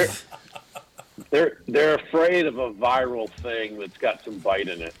to. They're afraid of a viral thing that's got some bite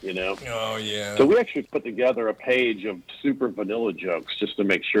in it, you know? Oh, yeah. So we actually put together a page of super vanilla jokes just to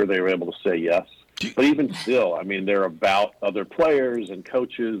make sure they were able to say yes. But even still, I mean, they're about other players and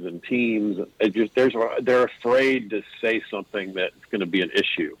coaches and teams. They're afraid to say something that's going to be an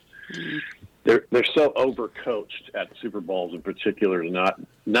issue. They're so overcoached at Super Bowls in particular to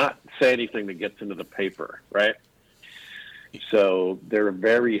not say anything that gets into the paper, right? So they're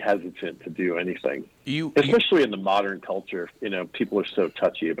very hesitant to do anything, especially in the modern culture. You know, people are so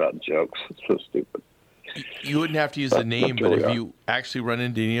touchy about jokes. It's so stupid. You wouldn't have to use the name, That's but really if you actually run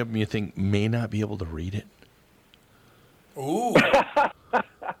into any of them you think may not be able to read it. Ooh.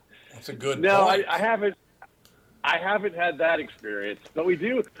 That's a good No, point. I haven't had that experience, but we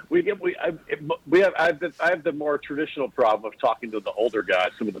do. I have the more traditional problem of talking to the older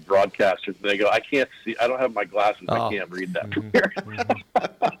guys, some of the broadcasters. And they go, I can't see. I don't have my glasses. I can't read that from here.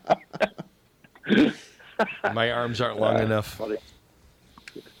 My arms aren't long enough. Funny.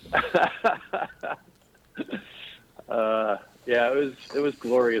 Yeah, it was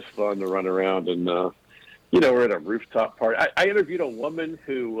glorious fun to run around, and we're at a rooftop party. I interviewed a woman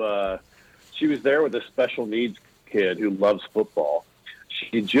who she was there with a special needs kid who loves football.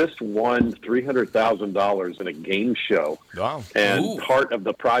 She just won $300,000 in a game show, wow! And part of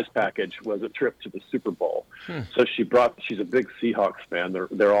the prize package was a trip to the Super Bowl. So she's a big Seahawks fan.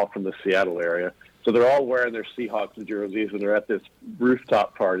 They're all from the Seattle area. So they're all wearing their Seahawks jerseys, and they're at this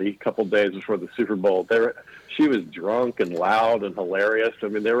rooftop party a couple days before the Super Bowl. She was drunk and loud and hilarious. I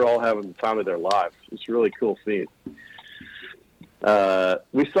mean, they were all having the time of their lives. It's a really cool scene.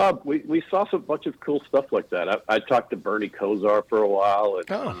 We saw some bunch of cool stuff like that. I talked to Bernie Kosar for a while,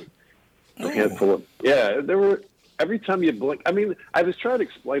 and a handful of there were. Every time you blink, I mean, I was trying to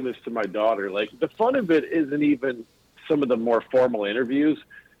explain this to my daughter. Like, the fun of it isn't even some of the more formal interviews.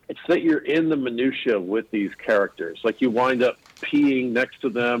 It's that you're in the minutia with these characters. Like, you wind up peeing next to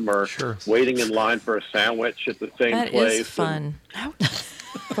them or waiting in line for a sandwich at the same place. That is fun.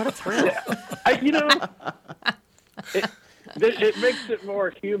 What a thrill. It makes it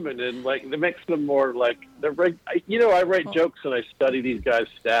more human, and it makes them more like I write jokes and I study these guys'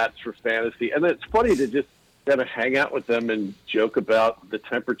 stats for fantasy, and it's funny to just kind of hang out with them and joke about the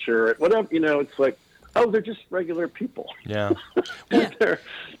temperature, whatever. It's like, oh, they're just regular people. Yeah.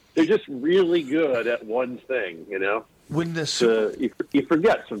 They're just really good at one thing, When you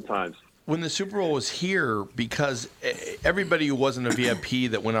forget sometimes. When the Super Bowl was here, because everybody who wasn't a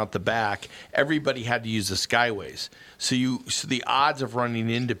VIP that went out the back, everybody had to use the Skyways. So the odds of running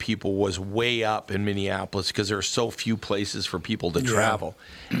into people was way up in Minneapolis because there are so few places for people to travel.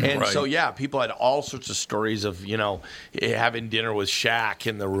 And so, people had all sorts of stories of, having dinner with Shaq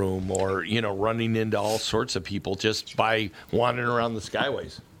in the room or, running into all sorts of people just by wandering around the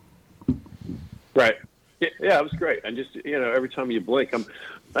Skyways. Right. Yeah, it was great. And just, every time you blink,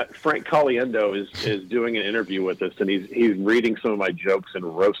 Frank Caliendo is doing an interview with us, and he's reading some of my jokes and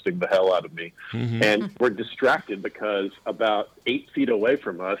roasting the hell out of me. Mm-hmm. And we're distracted because about 8 feet away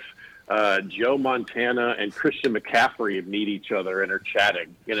from us, Joe Montana and Christian McCaffrey meet each other and are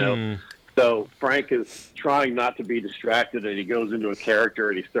chatting, So Frank is trying not to be distracted, and he goes into a character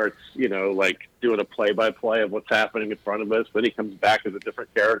and he starts, doing a play-by-play of what's happening in front of us. Then he comes back as a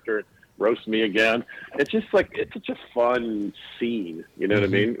different character and roast me again. It's just it's such a fun scene. You know what I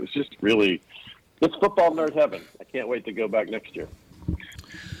mean? It was just really, it's football nerd heaven. I can't wait to go back next year.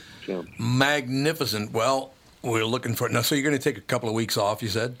 So. Magnificent. Well, we're looking for it now. So you're going to take a couple of weeks off, you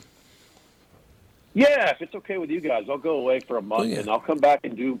said? Yeah, if it's okay with you guys, I'll go away for a month, and I'll come back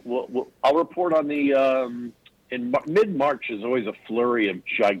and do. I'll report on the. In mid-March is always a flurry of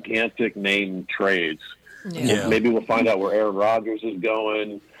gigantic name trades. Yeah. Maybe we'll find out where Aaron Rodgers is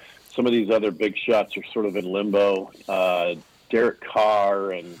going. Some of these other big shots are sort of in limbo. Derek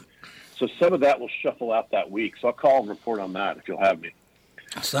Carr, and so some of that will shuffle out that week. So I'll call and report on that if you'll have me.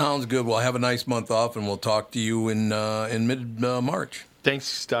 Sounds good. Well, have a nice month off, and we'll talk to you in mid-March. Thanks,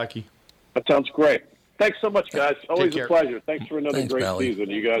 Stocky. That sounds great. Thanks so much, guys. Always a pleasure. Thanks for another Thanks, great Pally. season.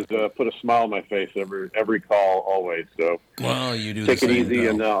 You guys put a smile on my face every call, always. So Well, you do take the it same, easy, pal.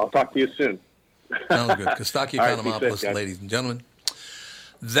 and I'll talk to you soon. Sounds good. Kostaki All right, be safe, Economopoulos, guys. ladies and gentlemen.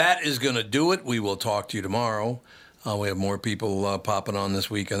 That is going to do it. We will talk to you tomorrow. We have more people popping on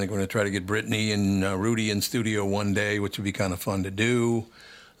this week. I think we're going to try to get Brittany and Rudy in studio one day, which would be kind of fun to do.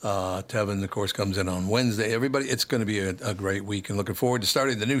 Tevin, of course, comes in on Wednesday. Everybody, it's going to be a great week, and looking forward to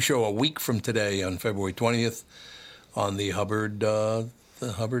starting the new show a week from today on February 20th on the Hubbard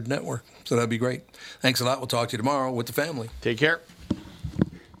Network. So that'd be great. Thanks a lot. We'll talk to you tomorrow with the family. Take care.